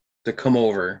to come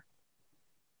over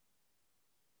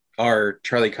are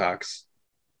Charlie Cox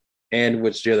and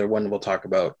which the other one we'll talk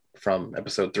about from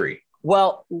episode 3.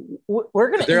 Well,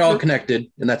 they're all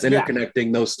connected, and that's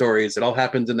interconnecting those stories. It all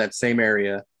happens in that same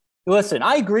area. Listen,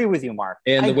 I agree with you, Mark.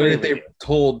 And the way that they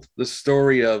told the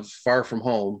story of Far From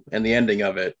Home and the ending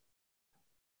of it,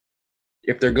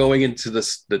 if they're going into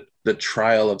the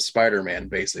trial of Spider-Man,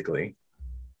 basically,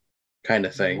 kind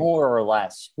of thing, more or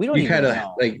less, we don't even kind of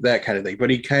know. like that kind of thing. But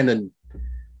he kind of,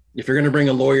 if you're going to bring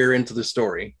a lawyer into the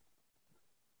story,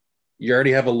 you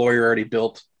already have a lawyer already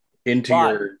built into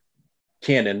your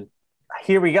canon.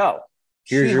 Here we go.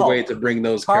 Here's She-Hulk. Your way to bring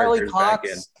those characters back in. Charlie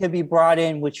Cox could be brought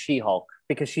in with She-Hulk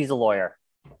because she's a lawyer.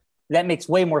 That makes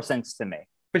way more sense to me.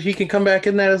 But he can come back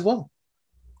in that as well.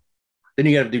 Then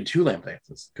you got to do 2 lamp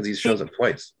dances because he shows up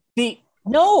twice. The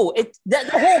whole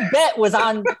bet was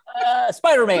on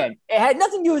Spider-Man. It had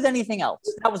nothing to do with anything else.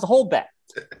 That was the whole bet.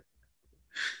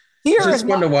 It's just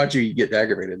fun to watch you get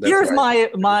aggravated. Here's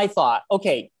my thought.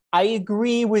 Okay, I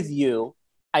agree with you.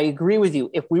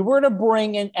 If we were to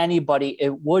bring in anybody,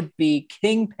 it would be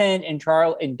Kingpin and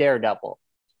Charles and Daredevil.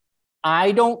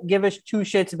 I don't give a 2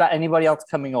 shits about anybody else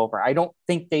coming over. I don't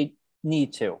think they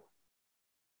need to.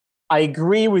 I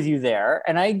agree with you there,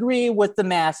 and I agree with the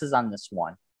masses on this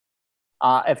one.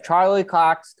 If Charlie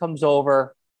Cox comes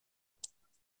over,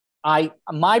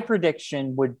 my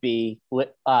prediction would be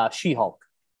She-Hulk.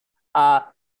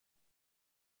 I'll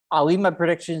leave my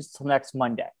predictions till next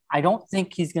Monday. I don't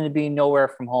think he's going to be Nowhere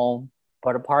From Home,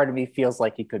 but a part of me feels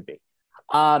like he could be.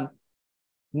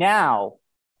 Now,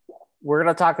 we're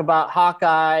going to talk about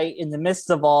Hawkeye in the midst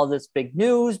of all this big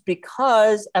news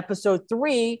because episode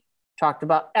 3 talked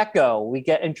about Echo. We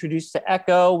get introduced to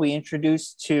Echo. We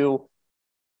introduced to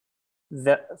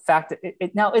the fact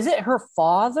that now, is it her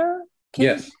father?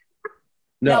 Yes.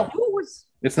 No, now,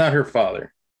 it's not her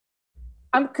father.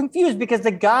 I'm confused because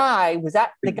the guy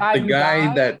the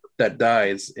guy that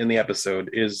dies in the episode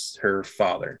is her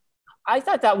father. I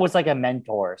thought that was like a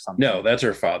mentor or something. No, that's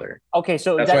her father. Okay,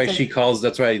 so that's why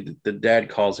that's why the dad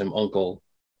calls him Uncle.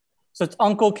 So it's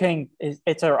Uncle King.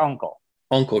 It's her uncle.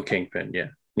 Uncle Kingpin.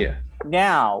 Yeah.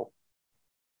 Now,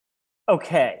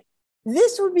 okay,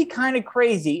 this would be kind of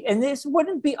crazy, and this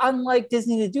wouldn't be unlike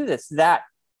Disney to do this. That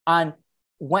on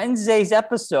Wednesday's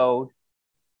episode,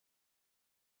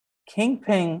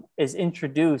 Kingpin is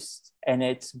introduced, and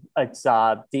it's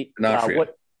D'Onofrio.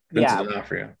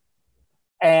 D'Onofrio.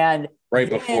 And right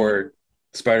before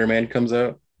Spider-Man comes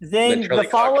out. Then the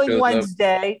following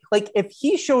Wednesday, like if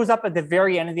he shows up at the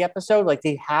very end of the episode, like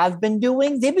they've been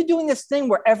doing this thing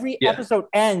where every episode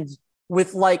ends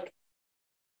with like.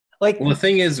 Well, the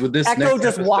thing is with this Echo next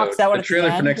just episode, walks out the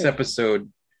trailer for next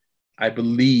episode, I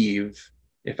believe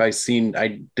I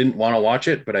didn't want to watch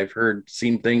it, but I've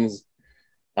seen things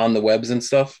on the webs and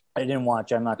stuff. I didn't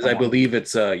watch. I'm not. I believe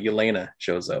it's Yelena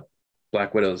shows up,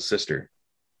 Black Widow's sister.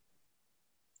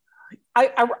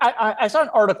 I saw an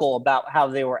article about how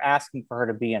they were asking for her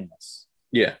to be in this.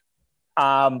 Yeah.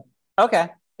 Okay,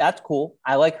 that's cool.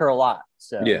 I like her a lot.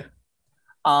 So yeah.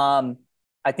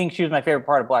 I think she was my favorite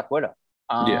part of Black Widow.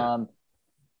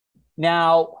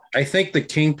 Now, I think the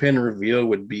Kingpin reveal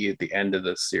would be at the end of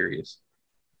the series.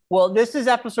 Well, this is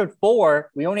episode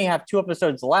 4. We only have 2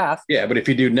 episodes left. Yeah, but if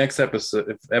you do next episode,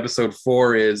 if episode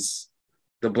 4 is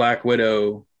the Black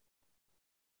Widow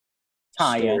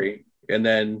tie-in. story, and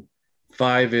then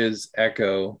 5 is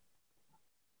Echo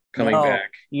coming No,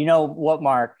 back. You know what,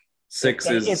 Mark? 6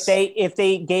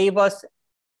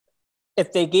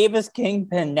 if they gave us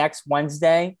Kingpin next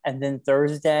Wednesday and then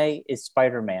Thursday is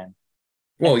Spider-Man.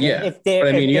 well, and then yeah. if they- But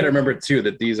I mean, if you got to they- remember too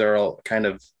that these are all kind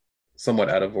of somewhat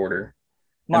out of order.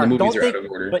 Mark, and the movies don't are out think,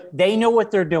 of order. but they know what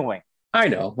they're doing. I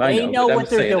know. They know but I'm what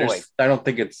they're saying doing. I don't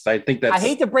think it's. I think that's. I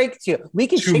hate to break it to you. We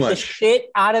can too shake the much. shit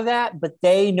out of that, but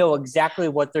they know exactly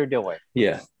what they're doing.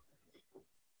 Yeah.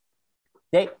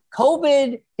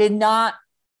 COVID did not.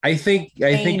 I think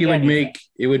Change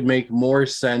it would make more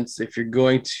sense if you're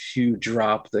going to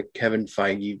drop the Kevin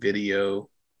Feige video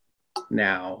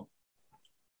now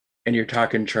and you're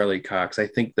talking Charlie Cox. I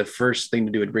think the first thing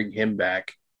to do would bring him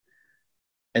back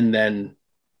and then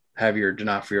have your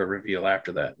D'Onofrio reveal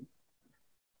after that.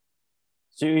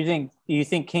 So you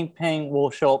think Kingpin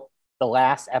will show up the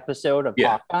last episode of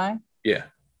Yeah. Hawkeye? Yeah.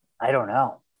 I don't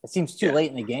know. It seems too Yeah. late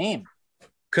in the game.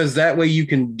 Because that way you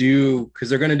can do, because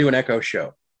they're going to do an Echo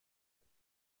show.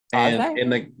 Are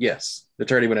they? Yes,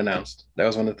 it's already been announced. That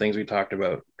was one of the things we talked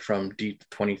about from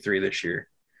D23 this year,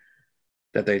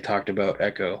 that they talked about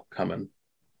Echo coming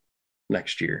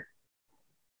next year.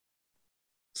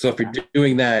 So if you're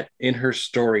doing that in her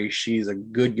story, she's a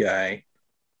good guy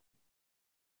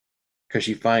because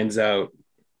she finds out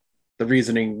the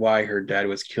reasoning why her dad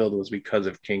was killed was because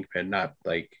of Kingpin, not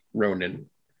like Ronin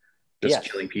just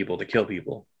Yes. killing people to kill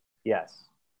people. Yes.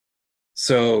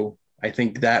 So I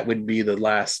think that would be the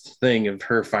last thing of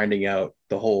her finding out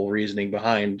the whole reasoning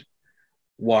behind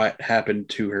what happened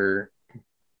to her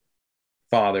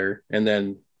father. And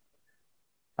then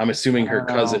I'm assuming her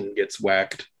cousin gets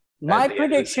whacked. My at the end of the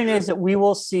prediction season. is that we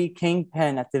will see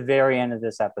Kingpin at the very end of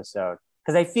this episode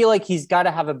because I feel like he's got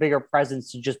to have a bigger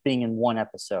presence to just being in one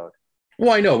episode.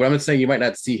 Well, I know, but I'm not saying you might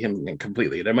not see him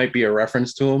completely. There might be a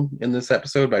reference to him in this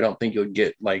episode, but I don't think you'll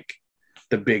get like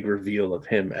the big reveal of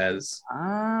him as. I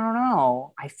don't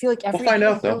know. I feel like We'll find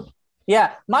out though.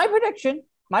 Yeah, my prediction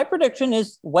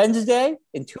is Wednesday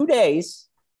in 2 days.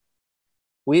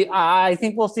 I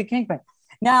think we'll see Kingpin.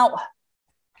 Now,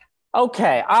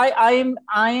 okay,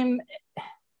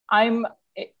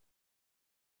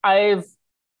 I've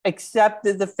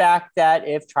accepted the fact that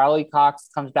if Charlie Cox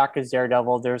comes back as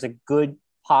Daredevil, there's a good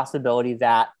possibility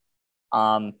that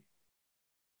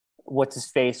what's his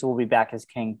face will be back as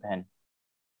Kingpin.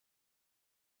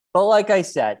 But like I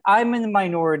said, I'm in the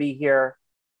minority here.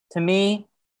 To me,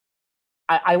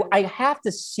 I have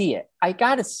to see it. I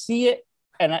got to see it,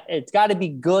 and it's got to be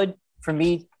good for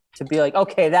me to be like,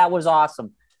 okay, that was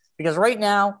awesome. Because right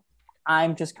now,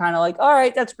 I'm just kind of like, all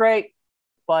right, that's great,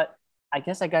 but I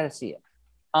guess I got to see it.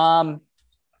 But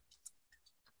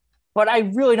I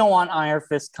really don't want Iron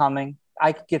Fist coming.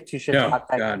 I could give two shits No, about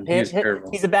that. God, he's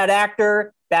terrible. He's a bad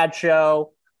actor, bad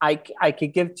show. I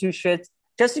could give two shits.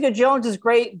 Jessica Jones is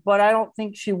great, but I don't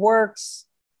think she works.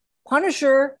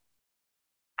 Punisher,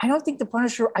 I think the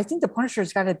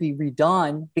Punisher's got to be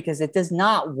redone because it does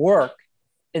not work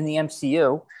in the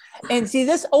MCU. And see,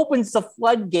 this opens the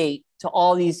floodgate to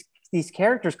all these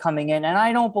characters coming in, and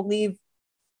I don't believe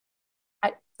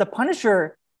the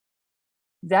Punisher.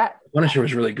 That Punisher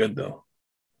was really good though.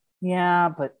 Yeah,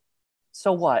 but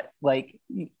so what? Like,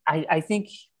 I think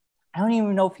I don't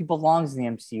even know if he belongs in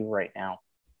the MCU right now.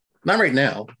 Not right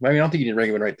now. I mean, I don't think you need to bring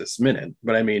him in right this minute,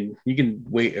 but I mean, you can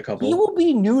wait a couple. He will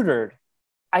be neutered.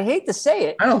 I hate to say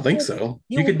it. I don't think so.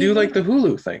 He You will could be do like the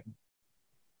Hulu thing.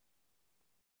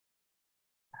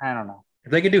 I don't know.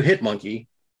 If they could do Hit Monkey,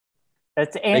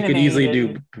 That's they animated. could easily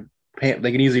do.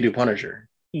 They can easily do Punisher.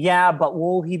 Yeah, but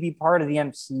will he be part of the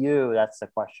MCU? That's the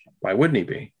question. Why wouldn't he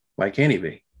be? Why can't he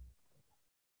be?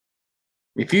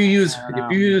 If you use I don't know.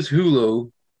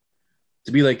 Hulu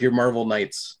to be like your Marvel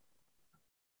Knights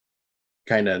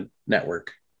kind of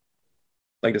network,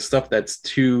 like the stuff that's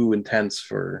too intense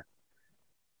for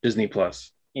Disney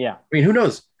Plus. Yeah. I mean, who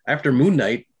knows? After Moon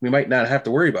Knight, we might not have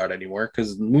to worry about it anymore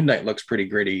because Moon Knight looks pretty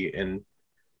gritty and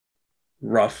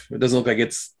rough. It doesn't look like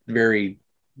it's very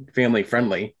family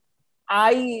friendly. What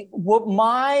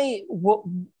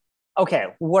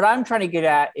I'm trying to get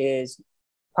at is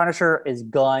Punisher is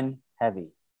gun heavy.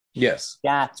 Yes.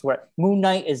 That's what Moon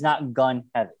Knight is not gun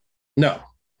heavy. No.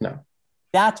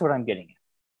 That's what I'm getting at.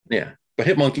 Yeah. But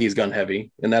Hit Monkey is gun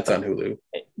heavy, and that's on Hulu.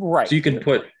 Right. So you can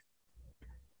put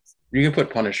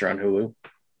Punisher on Hulu.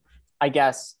 I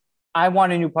guess I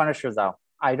want a new Punisher though.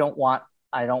 I don't want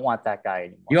that guy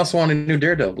anymore. You also want a new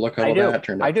Daredevil. Look how that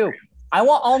turned out. I do. I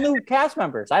want all new cast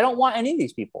members. I don't want any of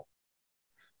these people.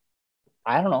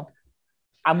 I don't know.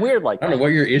 I'm weird like that. I don't know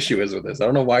what your issue is with this. I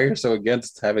don't know why you're so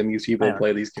against having these people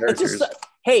play these characters.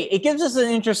 Hey, it gives us an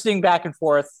interesting back and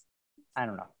forth I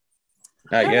don't know.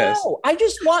 I guess. Know. I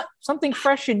just want something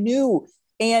fresh and new.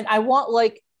 And I want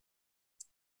like,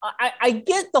 I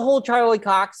get the whole Charlie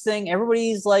Cox thing.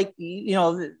 Everybody's like,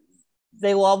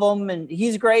 they love him and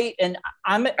he's great. And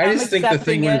I just think the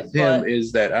thing with him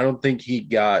is that I don't think he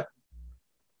got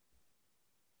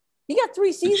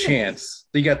 3 seasons.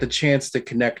 He got the chance to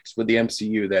connect with the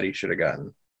MCU that he should have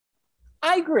gotten.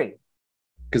 I agree.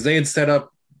 Because they had set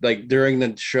up, like, during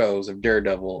the shows of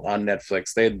Daredevil on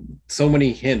Netflix, they had so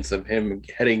many hints of him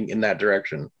heading in that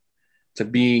direction to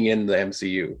being in the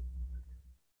MCU.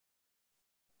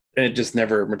 And it just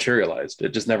never materialized. It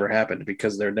just never happened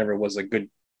because there never was a good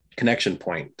connection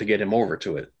point to get him over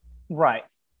to it. Right.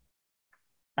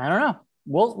 I don't know.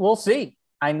 We'll see.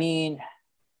 I mean,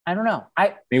 I don't know.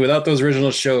 I mean, without those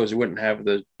original shows, you wouldn't have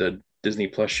the Disney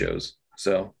Plus shows.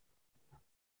 So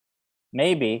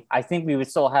maybe. I think we would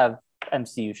still have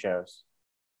MCU shows.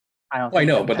 I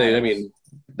know, but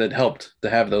that helped to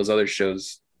have those other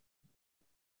shows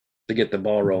to get the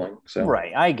ball rolling. So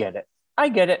right, I get it.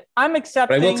 I'm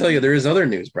accepting. But I will tell you, there is other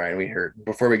news, Brian. We heard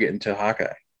before we get into Hawkeye.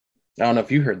 I don't know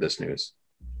if you heard this news.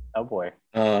 Oh boy.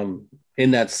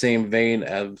 In that same vein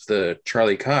of the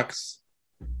Charlie Cox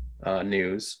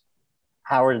news,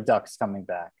 Howard the Duck's coming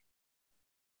back.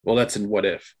 Well, that's in What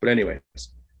If. But anyways,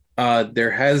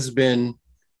 there has been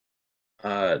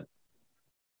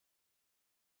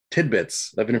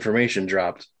tidbits of information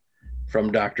dropped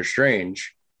from Doctor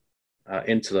Strange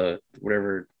into the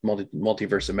whatever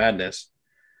multiverse of madness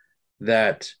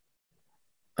that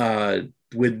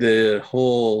with the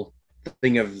whole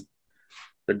thing of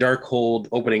the Darkhold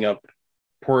opening up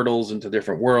portals into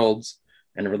different worlds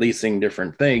and releasing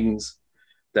different things,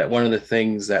 that one of the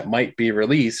things that might be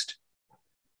released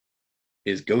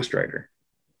is Ghost Rider.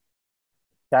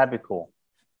 That'd be cool.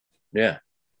 Yeah.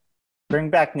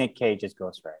 Bring back Nick Cage as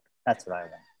Ghost Rider. That's what I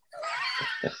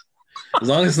want. As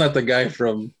long as it's not the guy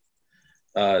from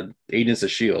Agents of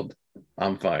S.H.I.E.L.D.,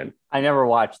 I'm fine. I never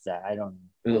watched that. I don't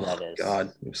know who that is.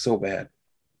 God, it was so bad.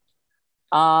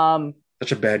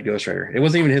 Such a bad Ghost Rider. It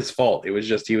wasn't even his fault. It was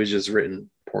just he was just written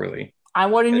poorly. I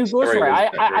want a new Ghost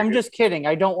Rider. I'm just kidding.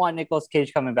 I don't want Nicolas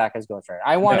Cage coming back as Ghost Rider.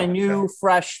 I want a new,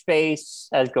 fresh face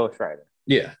as Ghost Rider.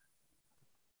 Yeah.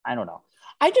 I don't know.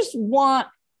 I guess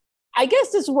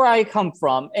this is where I come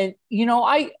from. And,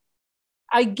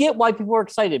 I get why people are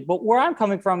excited. But where I'm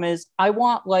coming from is I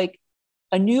want, like,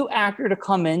 a new actor to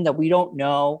come in that we don't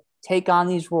know, take on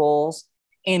these roles,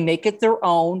 and make it their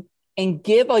own, and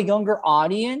give a younger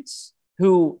audience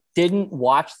who didn't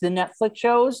watch the Netflix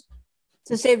shows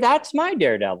to say, that's my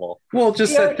Daredevil. Well,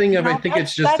 just that thing of, I think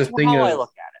it's just a thing of, I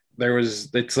look at it.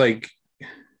 It's like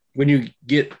when you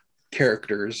get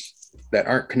characters that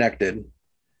aren't connected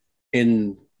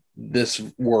in this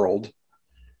world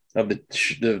of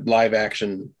the live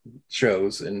action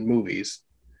shows and movies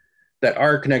that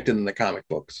are connected in the comic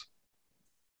books.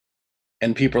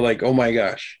 And people are like, oh my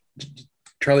gosh,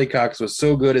 Charlie Cox was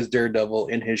so good as Daredevil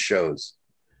in his shows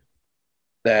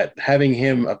that having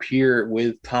him appear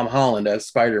with Tom Holland as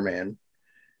Spider-Man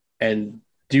and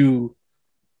do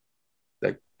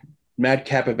the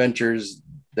madcap adventures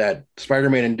that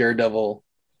Spider-Man and Daredevil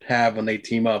have when they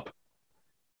team up,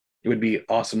 it would be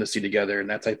awesome to see together.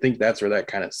 And I think that's where that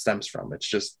kind of stems from. It's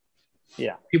just,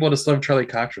 people just love Charlie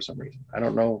Cox for some reason. I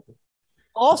don't know.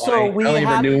 Also, I only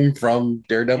ever knew him from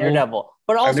Daredevil.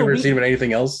 But also, I've never seen him in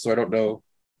anything else, so I don't know.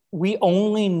 We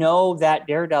only know that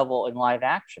Daredevil in live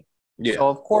action. Yeah. So,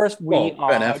 of course, we are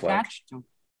Ben Affleck. attached to him.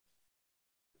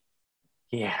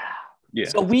 Yeah.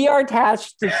 So we are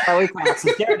attached to Charlie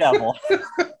Cox's Daredevil.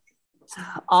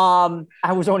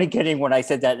 I was only kidding when I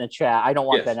said that in the chat. I don't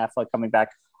want Ben Affleck coming back.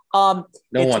 It's funny.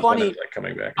 Ben Affleck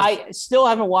coming back. I still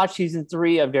haven't watched season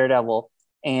 3 of Daredevil,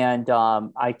 and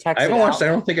I texted. I haven't watched. I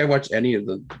don't think I watched any of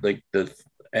the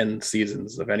end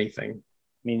seasons of anything.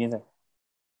 Me neither.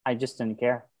 I just didn't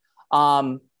care.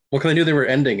 Well, because I knew they were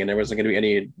ending, and there wasn't going to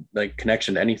be any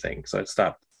connection to anything, so I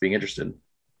stopped being interested.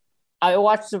 I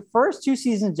watched the first 2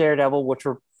 seasons of Daredevil, which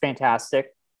were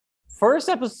fantastic. First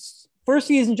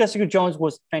season, Jessica Jones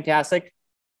was fantastic.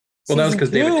 Well, that was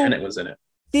because David Tennant was in it.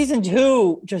 Season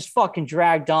 2 just fucking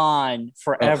dragged on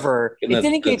forever. It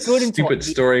didn't get good until stupid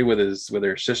story with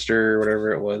her sister or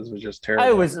whatever it was just terrible.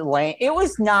 It was lame. It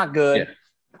was not good.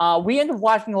 Yeah. We ended up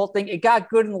watching the whole thing. It got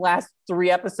good in the last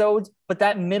 3 episodes, but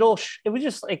that middle, it was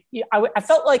just like I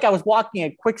felt like I was walking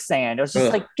in quicksand. It was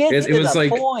just get to the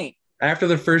point. After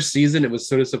the first season, it was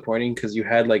so disappointing because you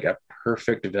had a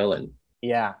perfect villain.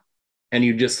 Yeah. And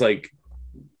you just that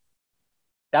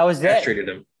was castrated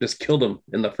him, just killed him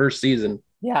in the first season.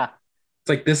 Yeah. It's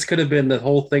like this could have been the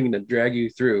whole thing to drag you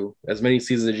through as many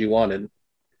seasons as you wanted.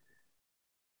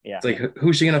 Yeah. It's like,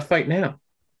 who's she gonna fight now?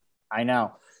 I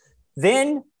know.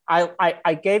 Then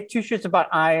I gave two shits about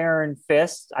Iron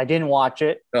Fist. I didn't watch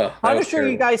it. Oh, that was Punisher, you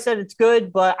terrible. guys said it's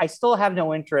good, but I still have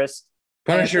no interest.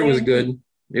 Punisher was good.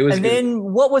 It was And good. then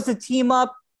what was the team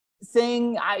up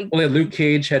thing? Only Luke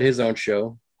Cage had his own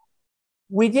show.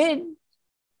 We did.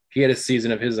 He had a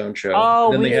season of his own show. Oh,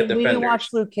 And then we they had didn't watch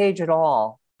Defenders. Luke Cage at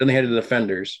all. Then they had the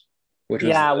Defenders, which was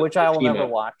Which I will never team-up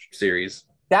watch. series,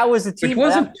 That was the team. which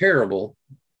wasn't terrible.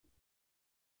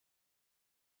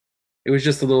 It was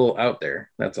just a little out there.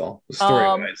 That's all.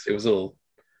 Story-wise, it was a little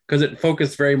because it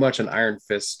focused very much on Iron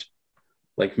Fist,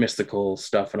 like mystical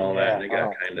stuff and all that. And it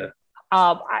got kind of.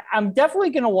 I'm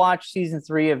definitely going to watch season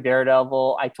 3 of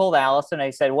Daredevil. I told Allison, I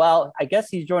said, well, I guess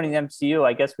he's joining the MCU.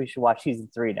 I guess we should watch season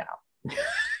 3 now.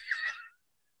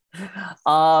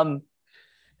 And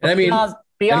I mean,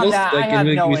 beyond that, I have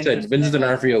no you said, interest Vincent in it.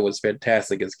 D'Onofrio was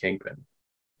fantastic as Kingpin.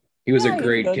 He was a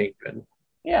great good. Kingpin.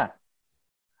 Yeah.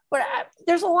 But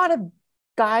there's a lot of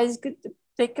guys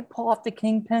they could pull off the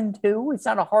Kingpin too. It's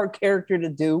not a hard character to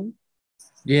do.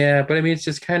 Yeah, but I mean, it's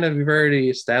just kind of, you've already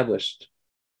established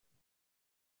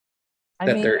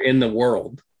they're in the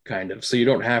world, kind of. So you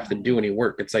don't have to do any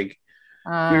work. It's like,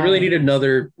 we really need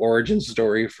another origin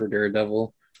story for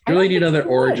Daredevil. We really need another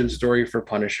origin story for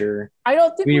Punisher. I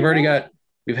don't think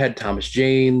we've had Thomas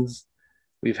Janes.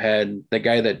 We've had the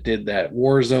guy that did that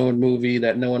Warzone movie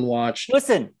that no one watched.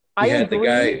 Listen, we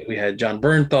had John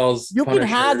Bernthal's You Punisher. can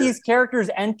have these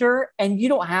characters enter and you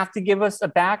don't have to give us a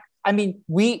back. I mean,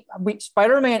 we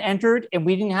Spider-Man entered and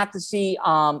we didn't have to see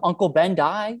Uncle Ben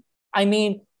die. I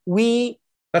mean,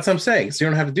 that's what I'm saying. So you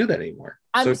don't have to do that anymore.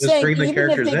 I'm saying even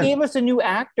if they gave us a new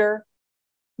actor,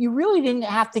 you really didn't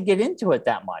have to get into it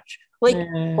that much. Like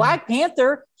Black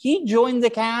Panther, he joined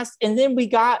the cast, and then we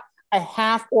got a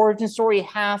half origin story,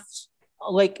 half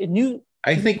like a new.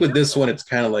 I think with this one, it's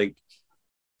kind of like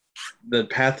the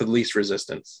path of least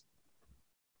resistance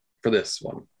for this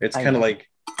one. It's kind of like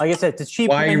I said, it's cheap.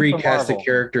 Why recast a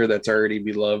character that's already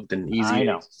beloved and easy? I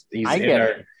know.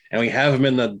 And we have him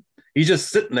in the. He's just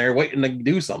sitting there waiting to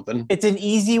do something. It's an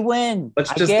easy win.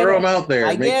 Let's just throw him out there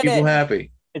and make people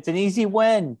happy. It's an easy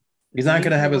win. He's not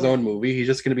going to have his own movie. He's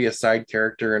just going to be a side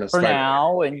character in a for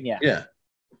now. And yeah.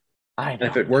 I know. And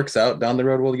if it works out down the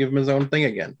road, we'll give him his own thing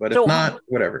again. But if not,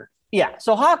 whatever. Yeah.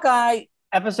 So Hawkeye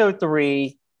episode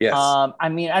 3. Yes. I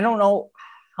mean, I don't know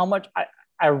how much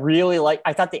I really like.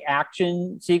 I thought the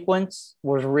action sequence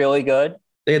was really good.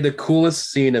 They had the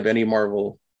coolest scene of any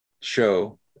Marvel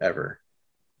show ever.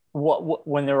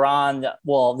 When they're on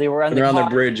they were on the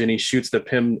bridge and he shoots the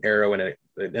Pym arrow and it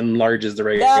enlarges the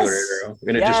regular arrow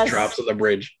and it just drops on the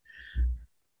bridge.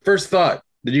 First thought,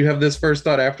 did you have this first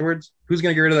thought afterwards? Who's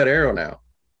going to get rid of that arrow now?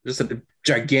 Just a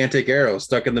gigantic arrow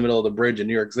stuck in the middle of the bridge in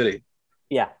New York City.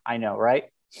 Yeah, I know, right?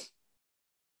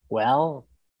 Well,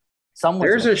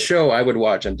 there's a show I would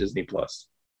watch on Disney Plus.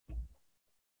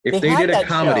 If they did a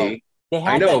comedy,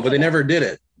 I know, but they never did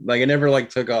it. Like it never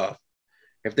took off.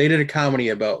 If they did a comedy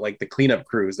about like the cleanup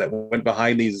crews that went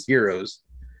behind these heroes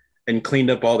and cleaned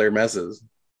up all their messes.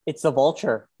 It's the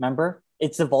Vulture, remember?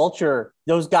 It's the Vulture.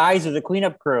 Those guys are the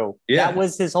cleanup crew. Yeah. That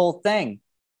was his whole thing.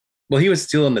 Well, he was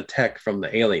stealing the tech from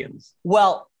the aliens.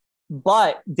 Well,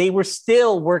 but they were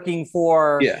still working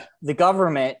for the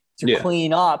government to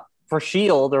clean up for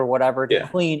S.H.I.E.L.D. or whatever, to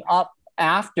clean up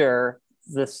after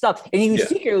the stuff. And he was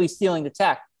secretly stealing the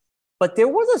tech. But there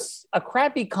was a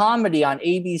crappy comedy on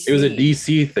ABC. It was a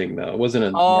DC thing, though. It wasn't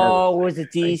a Marvel it was a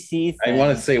DC thing. I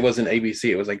want to say it wasn't ABC.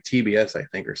 It was like TBS, I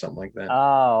think, or something like that.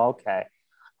 Oh, okay.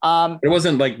 It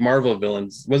wasn't like Marvel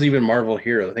villains. It wasn't even Marvel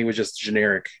heroes. I think it was just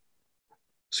generic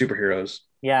superheroes.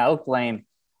 Yeah, it was lame.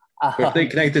 But if they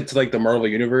connect it to like the Marvel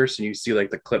universe and you see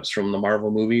like the clips from the Marvel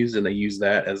movies and they use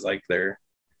that as like their...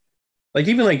 Like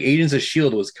even like Agents of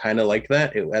S.H.I.E.L.D. was kind of like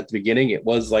that. At the beginning, it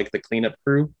was like the cleanup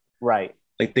crew. Right.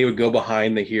 Like they would go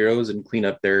behind the heroes and clean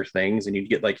up their things, and you'd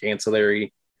get like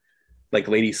ancillary, like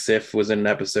Lady Sif was in an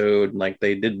episode, and like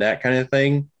they did that kind of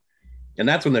thing. And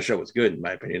that's when the show was good, in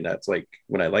my opinion. That's like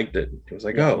when I liked it. It was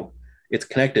like, oh, it's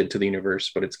connected to the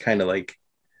universe, but it's kind of like,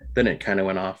 then it kind of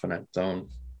went off on its own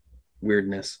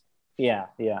weirdness. Yeah.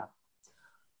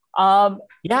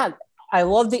 I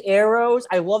love the arrows.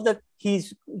 I love that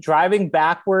he's driving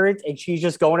backwards and she's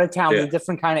just going to town with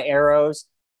different kind of arrows.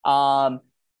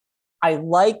 I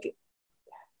like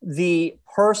the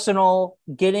personal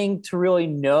getting to really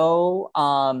know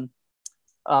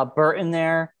Burton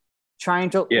there,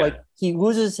 trying to like he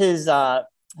loses his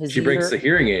she breaks the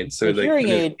hearing aid, so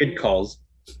the kid calls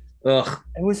Ugh.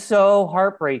 It was so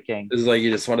heartbreaking. This is like you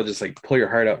just want to just like pull your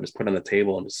heart out and just put it on the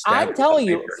table and just stab I'm it telling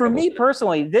with a you, paper. for me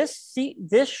personally,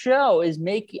 this show is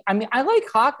making. I mean, I like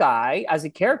Hawkeye as a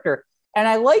character, and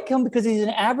I like him because he's an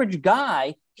average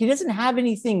guy. He doesn't have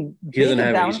anything He doesn't big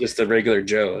have. about He's him, just a regular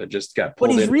Joe that just got but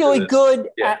pulled he's into really this. good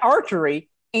Yeah. at archery.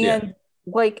 And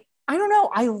like, I don't know,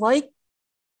 I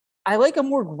like a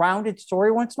more grounded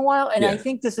story once in a while, and I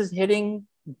think this is hitting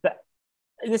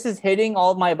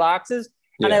all of my boxes.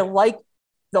 And I like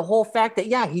the whole fact that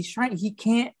he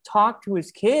can't talk to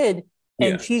his kid,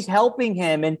 and she's helping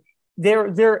him, and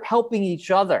they're helping each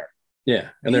other. Yeah,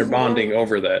 and they're bonding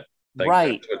over that. Like,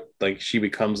 right. Like she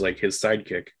becomes like his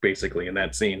sidekick basically in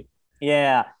that scene.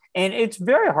 Yeah, and it's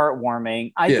very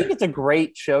heartwarming. I think it's a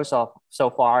great show so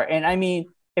far. And I mean,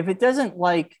 if it doesn't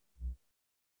like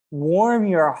warm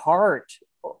your heart,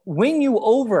 win you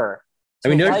over. I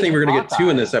mean, the other thing we're going to get to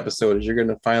in this episode is you're going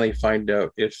to finally find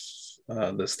out if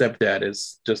the stepdad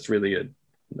is just really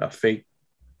a fake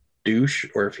douche,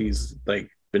 or if he's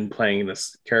like been playing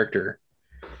this character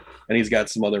and he's got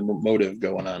some other motive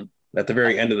going on. At the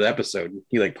very end of the episode,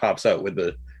 he like pops out with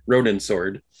the Rodin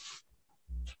sword.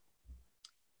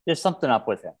 There's something up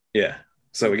with him. Yeah.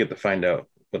 So we get to find out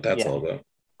what that's all about.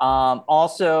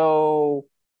 Also,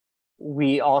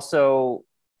 we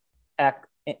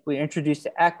introduced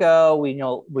to Echo. We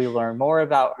learn more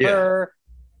about her.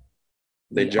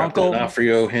 They dropped an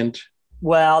D'Onofrio hint.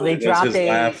 Well, they dropped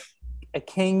a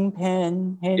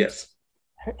Kingpin hint. Yes.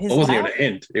 It wasn't even a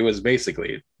hint. It was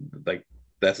basically like,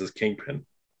 that's his Kingpin.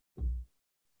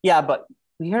 Yeah, but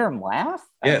we hear him laugh.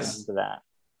 Yes. To that.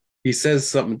 He says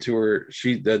something to her.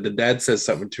 The dad says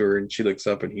something to her, and she looks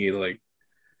up, and he like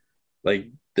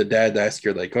the dad asks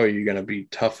her like, "Oh, you're gonna be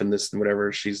tough in this and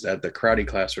whatever." She's at the karate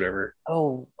class, or whatever.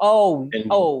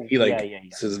 He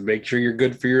like says, "Make sure you're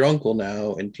good for your uncle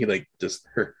now," and he like just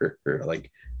her like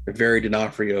a very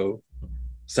D'Onofrio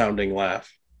sounding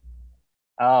laugh.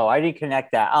 Oh, I didn't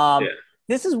connect that.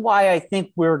 This is why I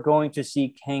think we're going to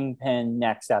see Kingpin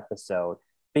next episode,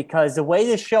 because the way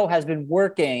this show has been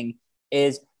working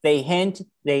is they hint,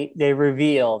 they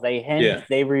reveal, they hint,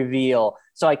 they reveal.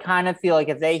 So I kind of feel like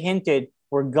if they hinted,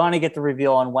 we're going to get the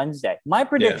reveal on Wednesday. My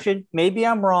prediction, maybe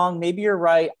I'm wrong, maybe you're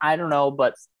right, I don't know,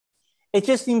 but it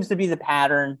just seems to be the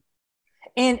pattern.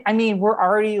 And I mean, we're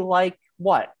already like,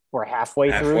 what? We're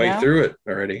halfway through it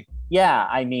already. Yeah,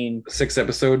 I mean. 6th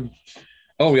episode.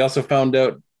 Oh, we also found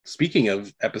out, speaking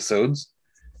of episodes,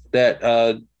 that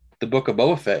the Book of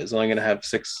Boba Fett is only going to have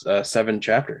 7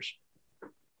 chapters.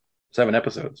 7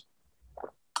 episodes.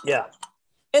 Yeah.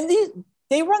 And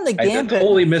they run the gambit. I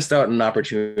totally missed out on an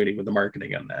opportunity with the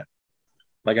marketing on that.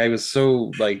 Like, I was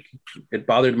so, like, it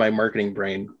bothered my marketing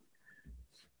brain.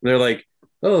 They're like,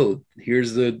 oh,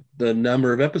 here's the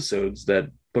number of episodes that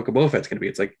Book of Boba Fett's going to be.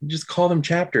 It's like, just call them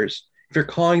chapters. If you're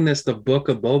calling this the Book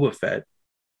of Boba Fett,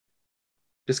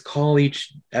 just call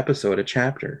each episode a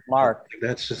chapter. Mark,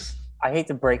 that's just... I hate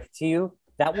to break it to you.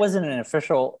 That wasn't an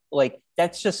official, like,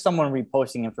 that's just someone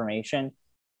reposting information.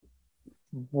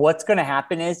 What's going to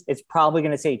happen is it's probably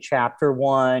going to say chapter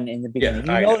 1 in the beginning.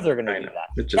 They're going to do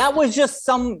that. That was just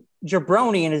some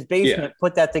jabroni in his basement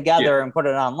put that together and put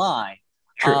it online.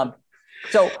 True.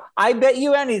 So I bet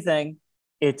you anything,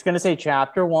 it's going to say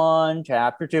chapter 1,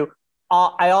 chapter 2.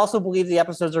 I also believe the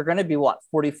episodes are going to be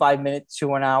 45 minutes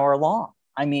to an hour long.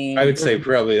 I mean, I would say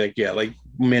probably like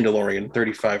Mandalorian,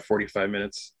 35, 45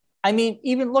 minutes. I mean,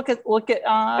 even look at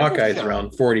Hawkeye's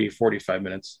around 40, 45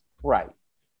 minutes. Right.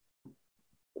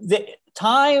 The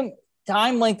time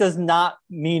length does not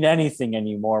mean anything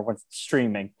anymore when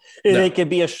streaming. No. It could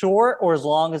be as short or as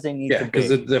long as they need to be. Yeah,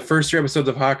 because the first 3 episodes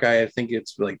of Hawkeye, I think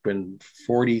it's like been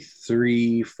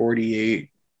 43, 48,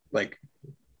 like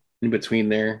in between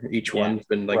there. Each one's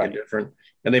been like a different,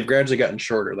 and they've gradually gotten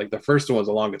shorter. Like the first one was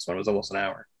the longest one. It was almost an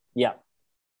hour. Yeah.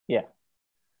 Yeah.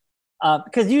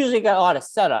 Because usually you got a lot of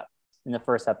setup in the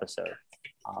first episode.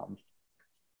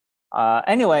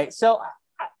 Anyway, so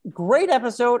great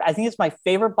episode. I think it's my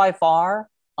favorite by far.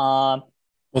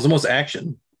 It's the most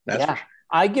action. That's for sure.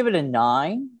 I give it a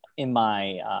 9 in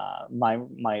my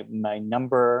my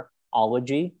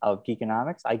numberology of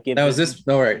Geekonomics. I give now. Is this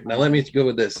all right? Now let me go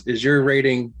with this. Is your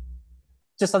rating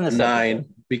just on the 9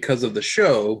 episode because of the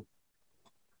show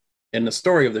and the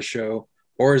story of the show,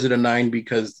 or is it a 9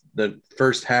 because the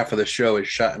first half of the show is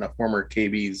shot in a former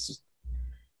KB's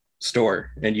store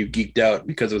and you geeked out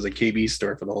because it was a KB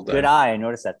store for the whole time? Good eye. I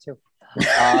noticed that too.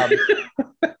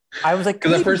 I was like,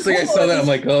 because the first thing I saw that, I'm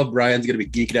like, oh, Brian's gonna be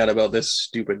geeking out about this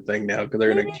stupid thing now because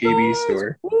they're in a KB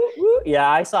store. Yeah,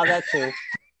 I saw that too.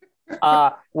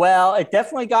 Well, it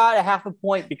definitely got a half a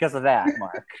point because of that,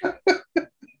 Mark.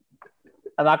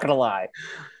 I'm not gonna lie.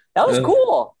 That was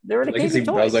cool. They were the King of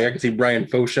I was Toys. like, I could see Brian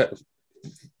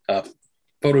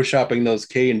photoshopping those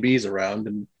K and B's around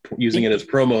and using it as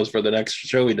promos for the next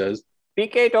show he does.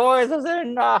 BK Toys is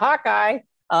in Hawkeye.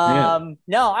 No,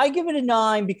 I give it a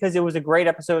 9 because it was a great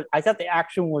episode. I thought the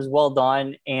action was well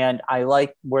done, and I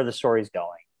like where the story's going.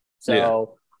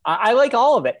 So I like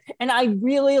all of it, and I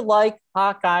really like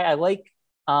Hawkeye. I like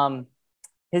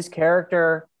his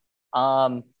character.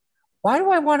 Why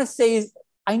do I want to say?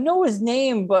 I know his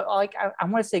name, but like I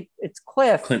want to say it's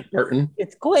Cliff. Clint Burton.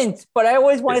 It's Clint, but I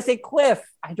always want to say Cliff.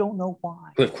 I don't know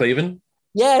why. Cliff Clavin.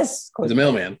 Yes, Cliff. He's a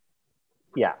mailman.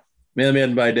 Yeah.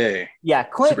 Mailman by day. Yeah,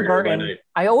 Clint Superhero Burton. by night.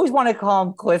 I always want to call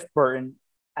him Cliff Burton.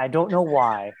 I don't know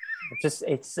why. It's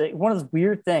one of those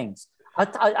weird things.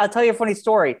 I'll tell you a funny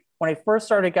story. When I first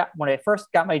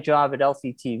got my job at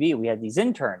LCTV, we had these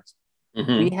interns.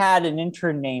 Mm-hmm. We had an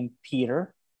intern named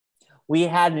Peter. We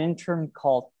had an intern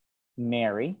called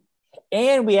Mary,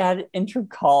 and we had an intern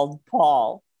called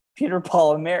Paul. Peter,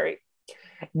 Paul, and Mary.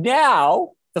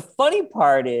 Now, the funny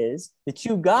part is the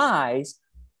two guys.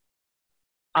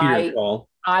 Paul.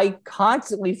 I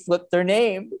constantly flipped their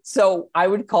name. So I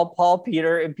would call Paul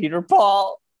Peter and Peter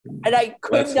Paul. And I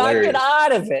could not get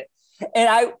out of it.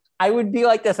 And I would be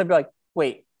like this. I'd be like,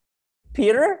 wait,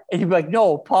 Peter? And he'd be like,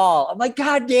 no, Paul. I'm like,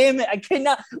 God damn it. I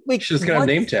cannot. Like, just gonna have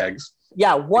name tags.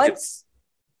 Yeah. Once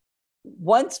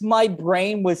my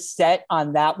brain was set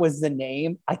on that was the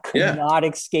name, I could not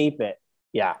escape it.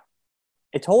 Yeah.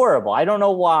 It's horrible. I don't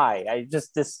know why.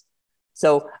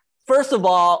 So first of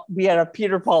all, we had a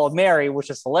Peter, Paul, and Mary, which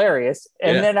is hilarious.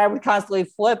 And then I would constantly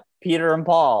flip Peter and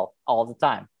Paul all the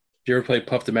time. Did you ever play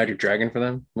Puff the Magic Dragon for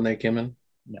them when they came in?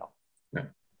 No. No.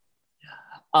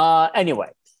 Anyway.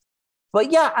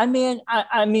 But yeah, I mean,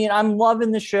 I'm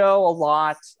loving the show a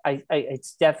lot.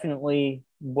 It's definitely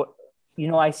what,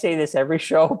 I say this every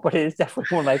show, but it is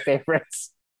definitely one of my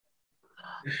favorites.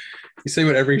 You say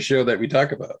what every show that we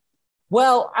talk about.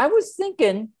 Well, I was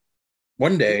thinking,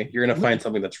 one day you're going to find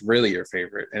something that's really your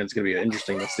favorite, and it's going to be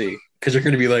interesting to see, because you're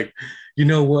going to be like, you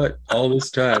know what? All this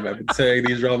time I've been saying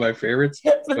these are all my favorites,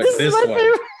 but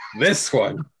this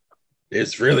one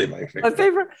is really my favorite. My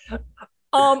favorite.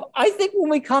 I think when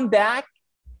we come back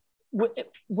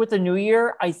with the new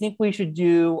year, I think we should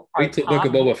do Wait till Book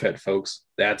of Boba Fett, folks.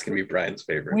 That's going to be Brian's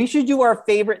favorite. We should do our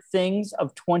favorite things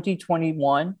of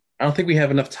 2021. I don't think we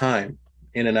have enough time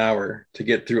in an hour to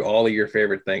get through all of your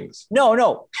favorite things.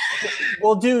 No.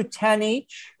 We'll do 10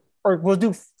 each, or we'll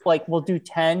do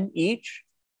 10 each.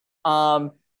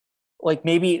 Like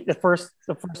maybe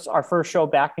our first show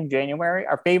back in January,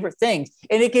 our favorite things.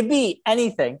 And it could be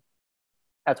anything.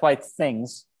 That's why it's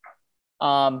things.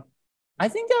 I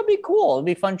think that'd be cool. It'd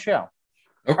be a fun show.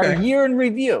 Okay. Our year in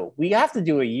review. We have to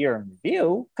do a year in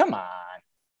review. Come on.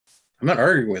 I'm not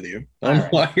arguing with you. I don't know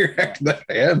why you're acting that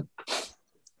I am.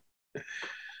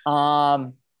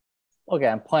 Okay,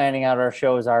 I'm planning out our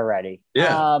shows already.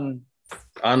 Yeah.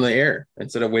 On the air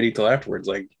instead of waiting till afterwards,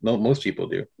 like most people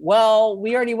do. Well,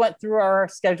 we already went through our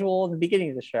schedule in the beginning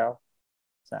of the show.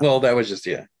 So. Well, that was just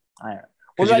I don't know.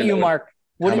 What about you, Mark?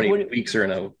 How many weeks are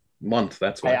in a month?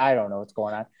 That's why I don't know what's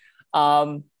going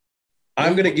on.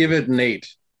 I'm gonna give it an 8,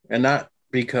 and not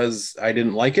because I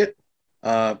didn't like it,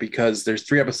 because there's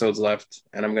 3 episodes left,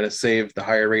 and I'm gonna save the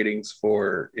higher ratings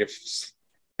for if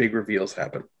big reveals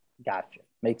happen. Gotcha.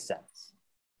 Makes sense.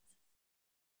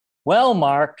 Well,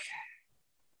 Mark,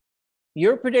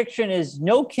 your prediction is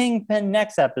no Kingpin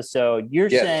next episode. You're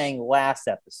saying last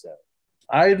episode.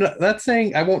 I'm not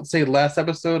saying, I won't say last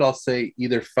episode. I'll say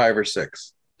either 5 or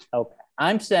 6. Okay.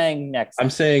 I'm saying next. I'm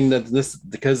saying that this,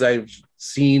 because I've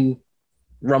seen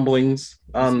rumblings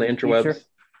on the interwebs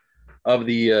of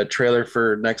the trailer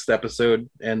for next episode,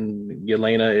 and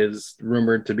Yelena is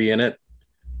rumored to be in it,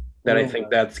 that I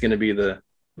think that's going to be the...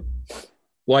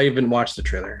 Well, I even watched the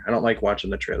trailer. I don't like watching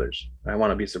the trailers. I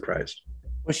want to be surprised.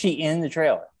 Was she in the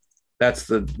trailer? That's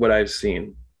what I've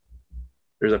seen.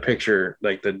 There's a picture,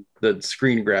 like the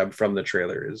screen grab from the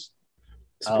trailer is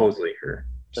supposedly her.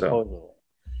 Supposedly. So,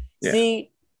 yeah.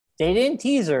 See, they didn't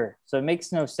tease her, so it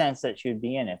makes no sense that she would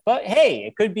be in it. But hey,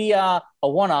 it could be a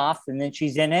one-off, and then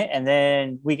she's in it, and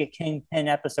then we get Kingpin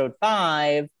episode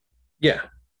 5. Yeah.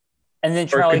 And then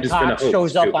Charlie Cox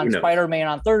shows up on Spider-Man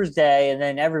on Thursday, and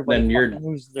then everybody. Then you're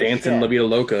dancing La Vida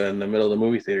Loca in the middle of the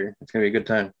movie theater. It's gonna be a good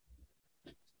time.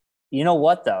 You know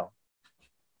what though?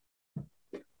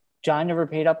 John never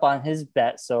paid up on his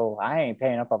bet, so I ain't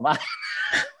paying up on mine.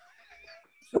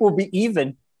 We'll be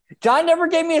even. John never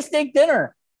gave me a steak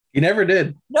dinner. He never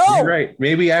did. No. You're right.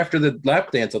 Maybe after the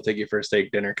lap dance, I'll take you for a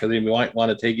steak dinner because he might want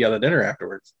to take you out to dinner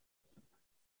afterwards.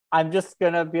 I'm just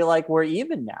gonna be like, we're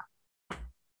even now.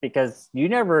 because you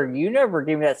never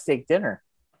gave me that steak dinner.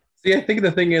 See, I think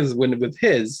the thing is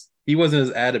he wasn't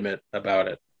as adamant about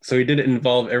it. So he didn't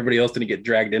involve everybody else, didn't get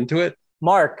dragged into it.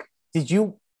 Mark,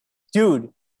 dude,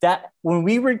 that when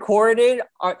we recorded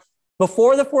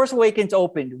before The Force Awakens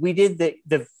opened, we did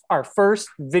our first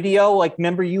video. Like,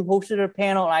 remember you hosted a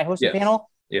panel and I hosted a panel?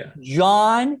 Yeah.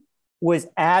 John was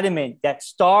adamant that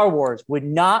Star Wars would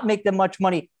not make them much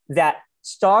money. That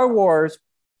Star Wars,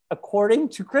 according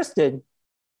to Kristen,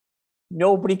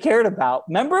 nobody cared about.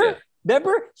 Remember? Yeah.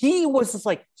 Remember? He was just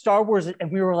like, Star Wars,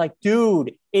 and we were like,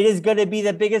 dude, it is going to be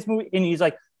the biggest movie. And he's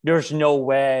like, there's no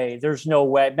way. There's no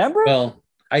way. Remember? Well,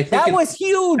 I think that was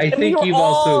huge. I think we you've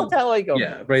also telling him.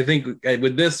 Yeah, but I think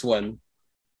with this one,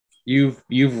 you've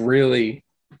really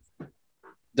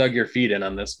dug your feet in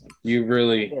on this one. You've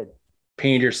really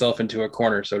painted yourself into a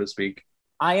corner, so to speak.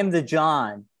 I am the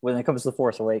John when it comes to The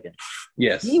Force Awakens.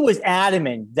 Yes. He was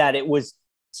adamant that it was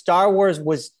Star Wars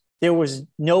there was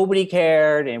nobody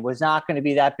cared and was not going to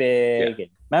be that big. Yeah.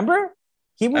 Remember?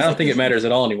 I don't think it matters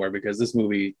at all anymore because this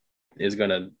movie is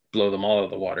going to blow them all out of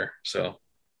the water. So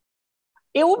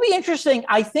it will be interesting.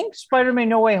 I think Spider-Man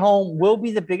No Way Home will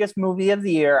be the biggest movie of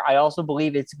the year. I also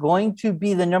believe it's going to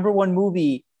be the number one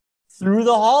movie through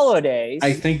the holidays.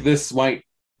 I think this might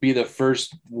be the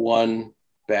first one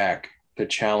back to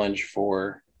challenge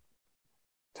for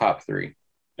top 3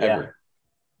 ever. Yeah.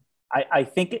 I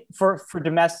think for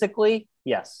domestically,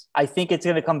 yes. I think it's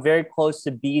going to come very close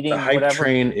to beating the hype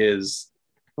train is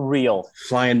real.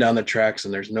 Flying down the tracks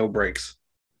and there's no brakes.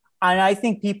 And I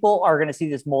think people are going to see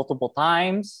this multiple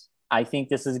times. I think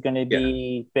this is going to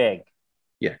be big.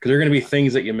 Yeah, because there are going to be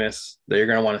things that you miss that you're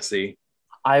going to want to see.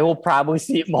 I will probably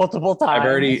see it multiple times.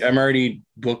 I'm already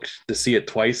booked to see it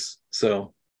twice.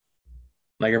 So,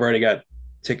 like, I've already got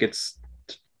tickets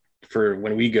for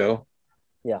when we go.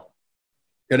 Yeah.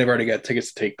 And I've already got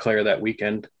tickets to take Claire that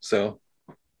weekend. So,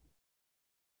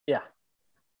 yeah.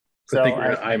 So I think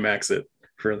we're going to IMAX it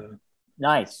for the.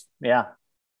 Nice. Yeah.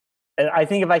 I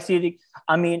think if I see it,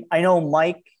 I mean, I know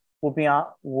Mike will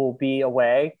be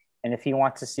away, and if he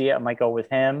wants to see it, I might go with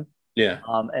him. Yeah.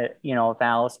 If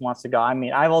Alice wants to go, I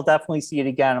mean, I will definitely see it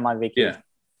again on my vacation. Yeah.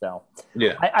 So,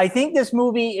 yeah, I think this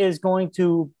movie is going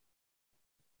to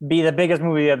be the biggest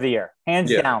movie of the year,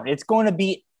 hands down. It's going to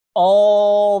beat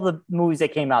all the movies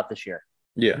that came out this year.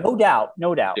 Yeah. No doubt.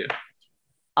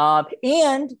 Yeah.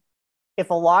 And if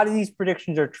a lot of these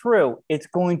predictions are true, it's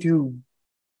just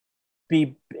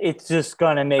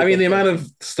going to make. I mean, the amount of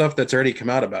stuff that's already come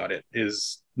out about it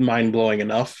is mind-blowing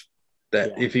enough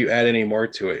that if you add any more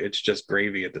to it, it's just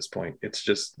gravy at this point. It's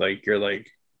just like, you're like,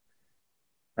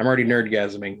 I'm already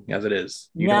nerdgasming as it is.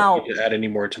 You don't need to add any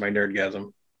more to my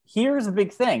nerdgasm. Here's the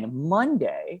big thing.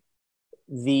 Monday,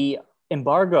 the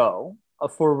embargo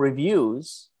for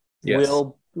reviews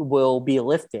will be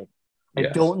lifted. I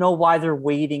don't know why they're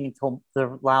waiting until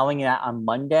they're allowing that on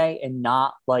Monday and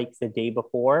not like the day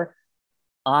before.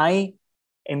 I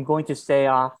am going to stay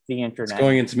off the internet. It's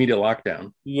going into media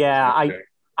lockdown. Yeah, okay.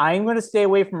 I'm going to stay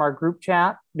away from our group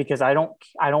chat because I don't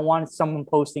want someone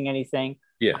posting anything.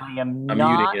 Yeah, I'm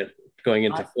muting it. Going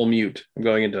into full mute. I'm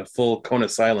going into full cone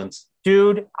of silence.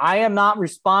 Dude, I am not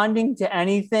responding to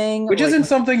anything. Which isn't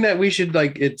something that we should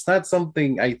like. It's not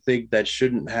something I think that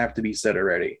shouldn't have to be said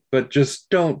already. But just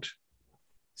don't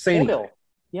say anything.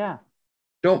 Yeah.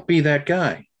 Don't be that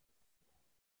guy.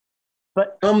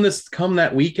 But come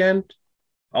that weekend,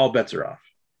 all bets are off.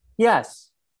 Yes.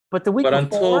 But the week before,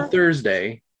 until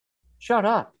Thursday, shut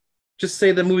up. Just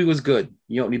say the movie was good.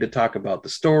 You don't need to talk about the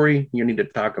story. You don't need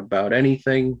to talk about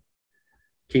anything.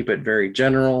 Keep it very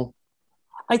general.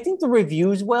 I think the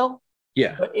reviews will.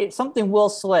 Yeah. But something will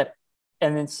slip,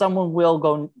 and then someone will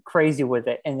go crazy with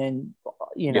it, and then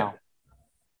you know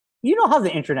how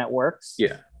the internet works.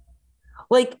 Yeah.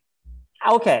 Like,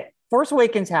 okay, Force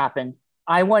Awakens happened.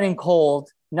 I went in cold.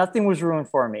 Nothing was ruined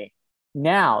for me.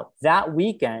 Now that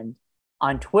weekend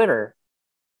on Twitter,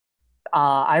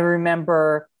 I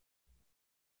remember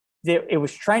it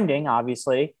was trending,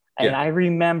 obviously, and I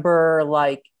remember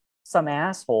like some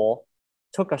asshole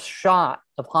took a shot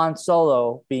of Han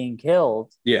Solo being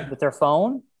killed with their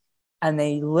phone, and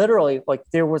they literally, like,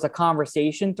 there was a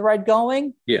conversation thread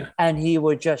going, and he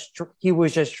was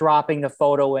just dropping the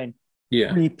photo and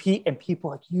repeat, and people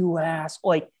like, you ass,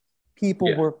 like,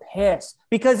 people were pissed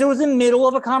because it was in the middle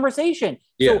of a conversation.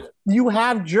 So you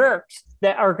have jerks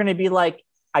that are going to be like,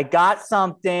 I got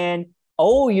something.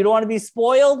 Oh, you don't want to be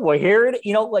spoiled? Well, here it,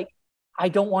 like, I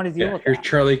don't want to deal with that. Here's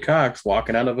Charlie Cox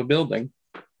walking out of a building.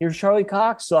 Here's Charlie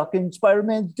Cox sucking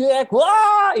Spider-Man's dick.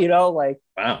 Wow. Like,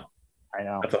 wow. I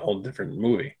know. That's a whole different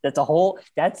movie. That's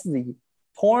the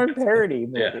porn parody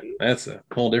movie. Yeah, that's a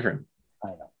whole different. I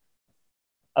know.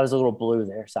 I was a little blue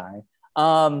there. Sorry.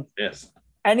 Yes.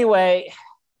 Anyway,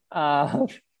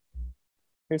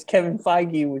 here's Kevin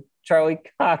Feige with Charlie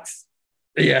Cox.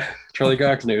 Yeah, Charlie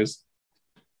Cox news.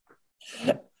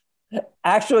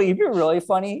 Actually, it'd be really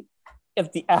funny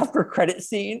if the after credit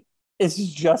scene is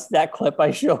just that clip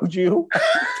I showed you.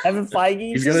 Kevin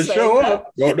Feige. He's gonna show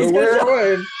up. Don't know where it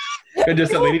went. And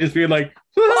just that lady just being like,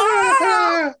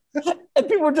 and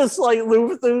people just like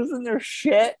losing their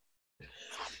shit.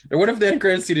 Or what if the end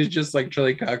credit scene is just like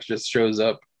Charlie Cox just shows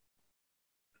up?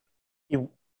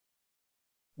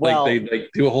 Well, like they like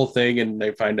do a whole thing and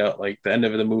they find out like the end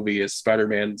of the movie is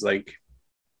Spider-Man's like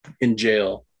in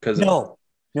jail because no.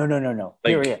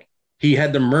 Like, he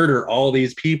had to murder all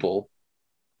these people.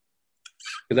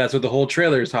 Because that's what the whole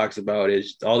trailer talks about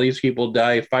is all these people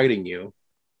die fighting you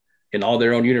in all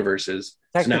their own universes.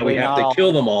 So now we have to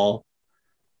kill them all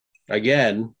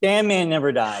again. Sandman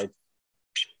never died.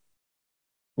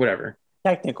 Whatever.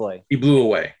 Technically. He blew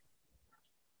away.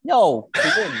 No, he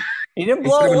didn't. He didn't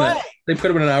blow away. They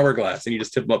put him in an hourglass and you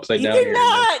just tip him upside down. He did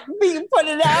not be put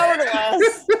in an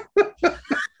hourglass.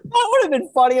 That would have been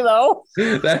funny though.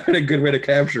 That would have been a good way to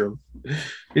capture him.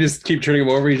 You just keep turning him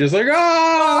over. He's just like,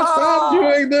 stop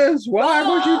doing this. Why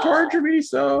would you torture me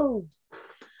so?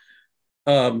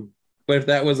 But if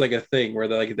that was like a thing where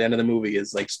like at the end of the movie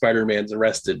is like Spider-Man's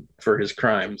arrested for his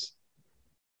crimes,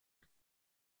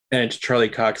 and Charlie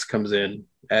Cox comes in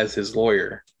as his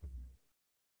lawyer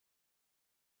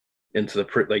into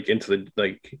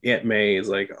the Aunt May is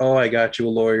like, oh, I got you a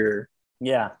lawyer.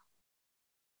 Yeah.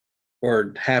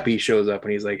 Or Happy shows up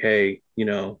and he's like, hey,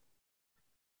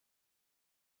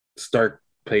 Stark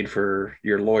paid for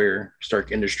your lawyer,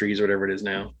 Stark Industries, or whatever it is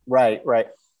now. Right.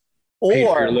 Paid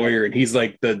for your lawyer, and he's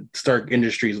like the Stark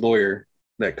Industries lawyer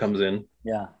that comes in.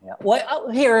 Yeah. Well,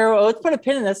 here, let's put a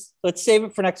pin in this. Let's save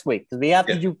it for next week because we have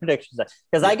to do predictions.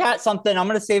 Because I got something. I'm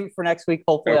going to save it for next week.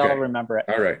 Hopefully, I'll remember it.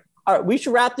 All right. We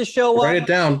should wrap the show up. Write it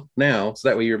down now so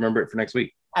that way you remember it for next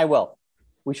week. I will.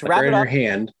 We should wrap it in up. Your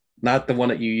hand, not the one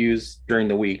that you use during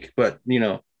the week, but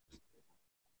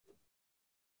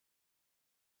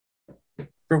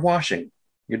for washing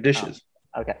your dishes.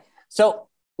 Okay. So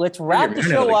let's wrap the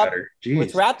show up.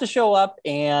 Let's wrap the show up,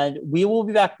 and we will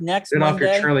be back next Monday. Get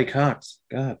off your Charlie Cox.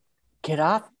 God. Get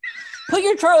off. Put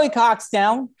your Charlie Cox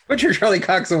down. Put your Charlie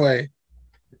Cox away.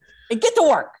 And get to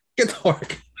work.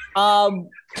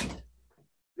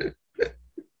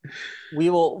 We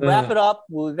will wrap it up.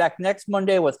 We'll be back next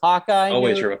Monday with Hawkeye.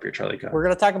 Always throw up your Charlie Cox. We're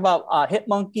going to talk about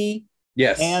Hitmonkey.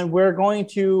 Yes. And we're going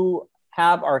to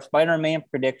have our Spider-Man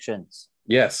predictions.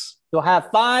 Yes. You'll have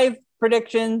 5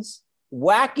 predictions,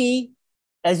 wacky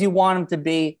as you want them to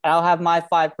be. I'll have my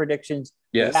 5 predictions,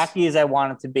 wacky as I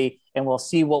want them to be, and we'll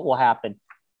see what will happen.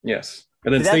 Yes.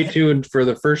 And then stay tuned for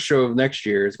the first show of next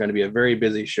year. It's going to be a very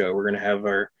busy show. We're going to have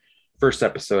our first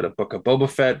episode of Book of Boba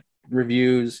Fett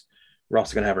reviews. We're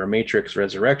also going to have our Matrix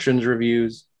Resurrections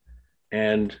reviews.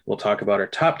 And we'll talk about our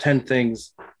top 10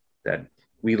 things that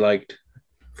we liked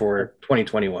for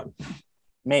 2021.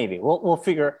 Maybe. We'll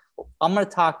figure. I'm going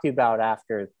to talk to you about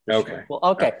after. Okay. Well,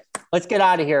 okay. Let's get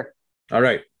out of here. All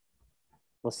right.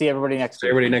 We'll see everybody next week. See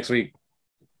everybody next week.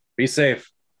 Be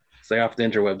safe. Stay off the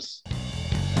interwebs.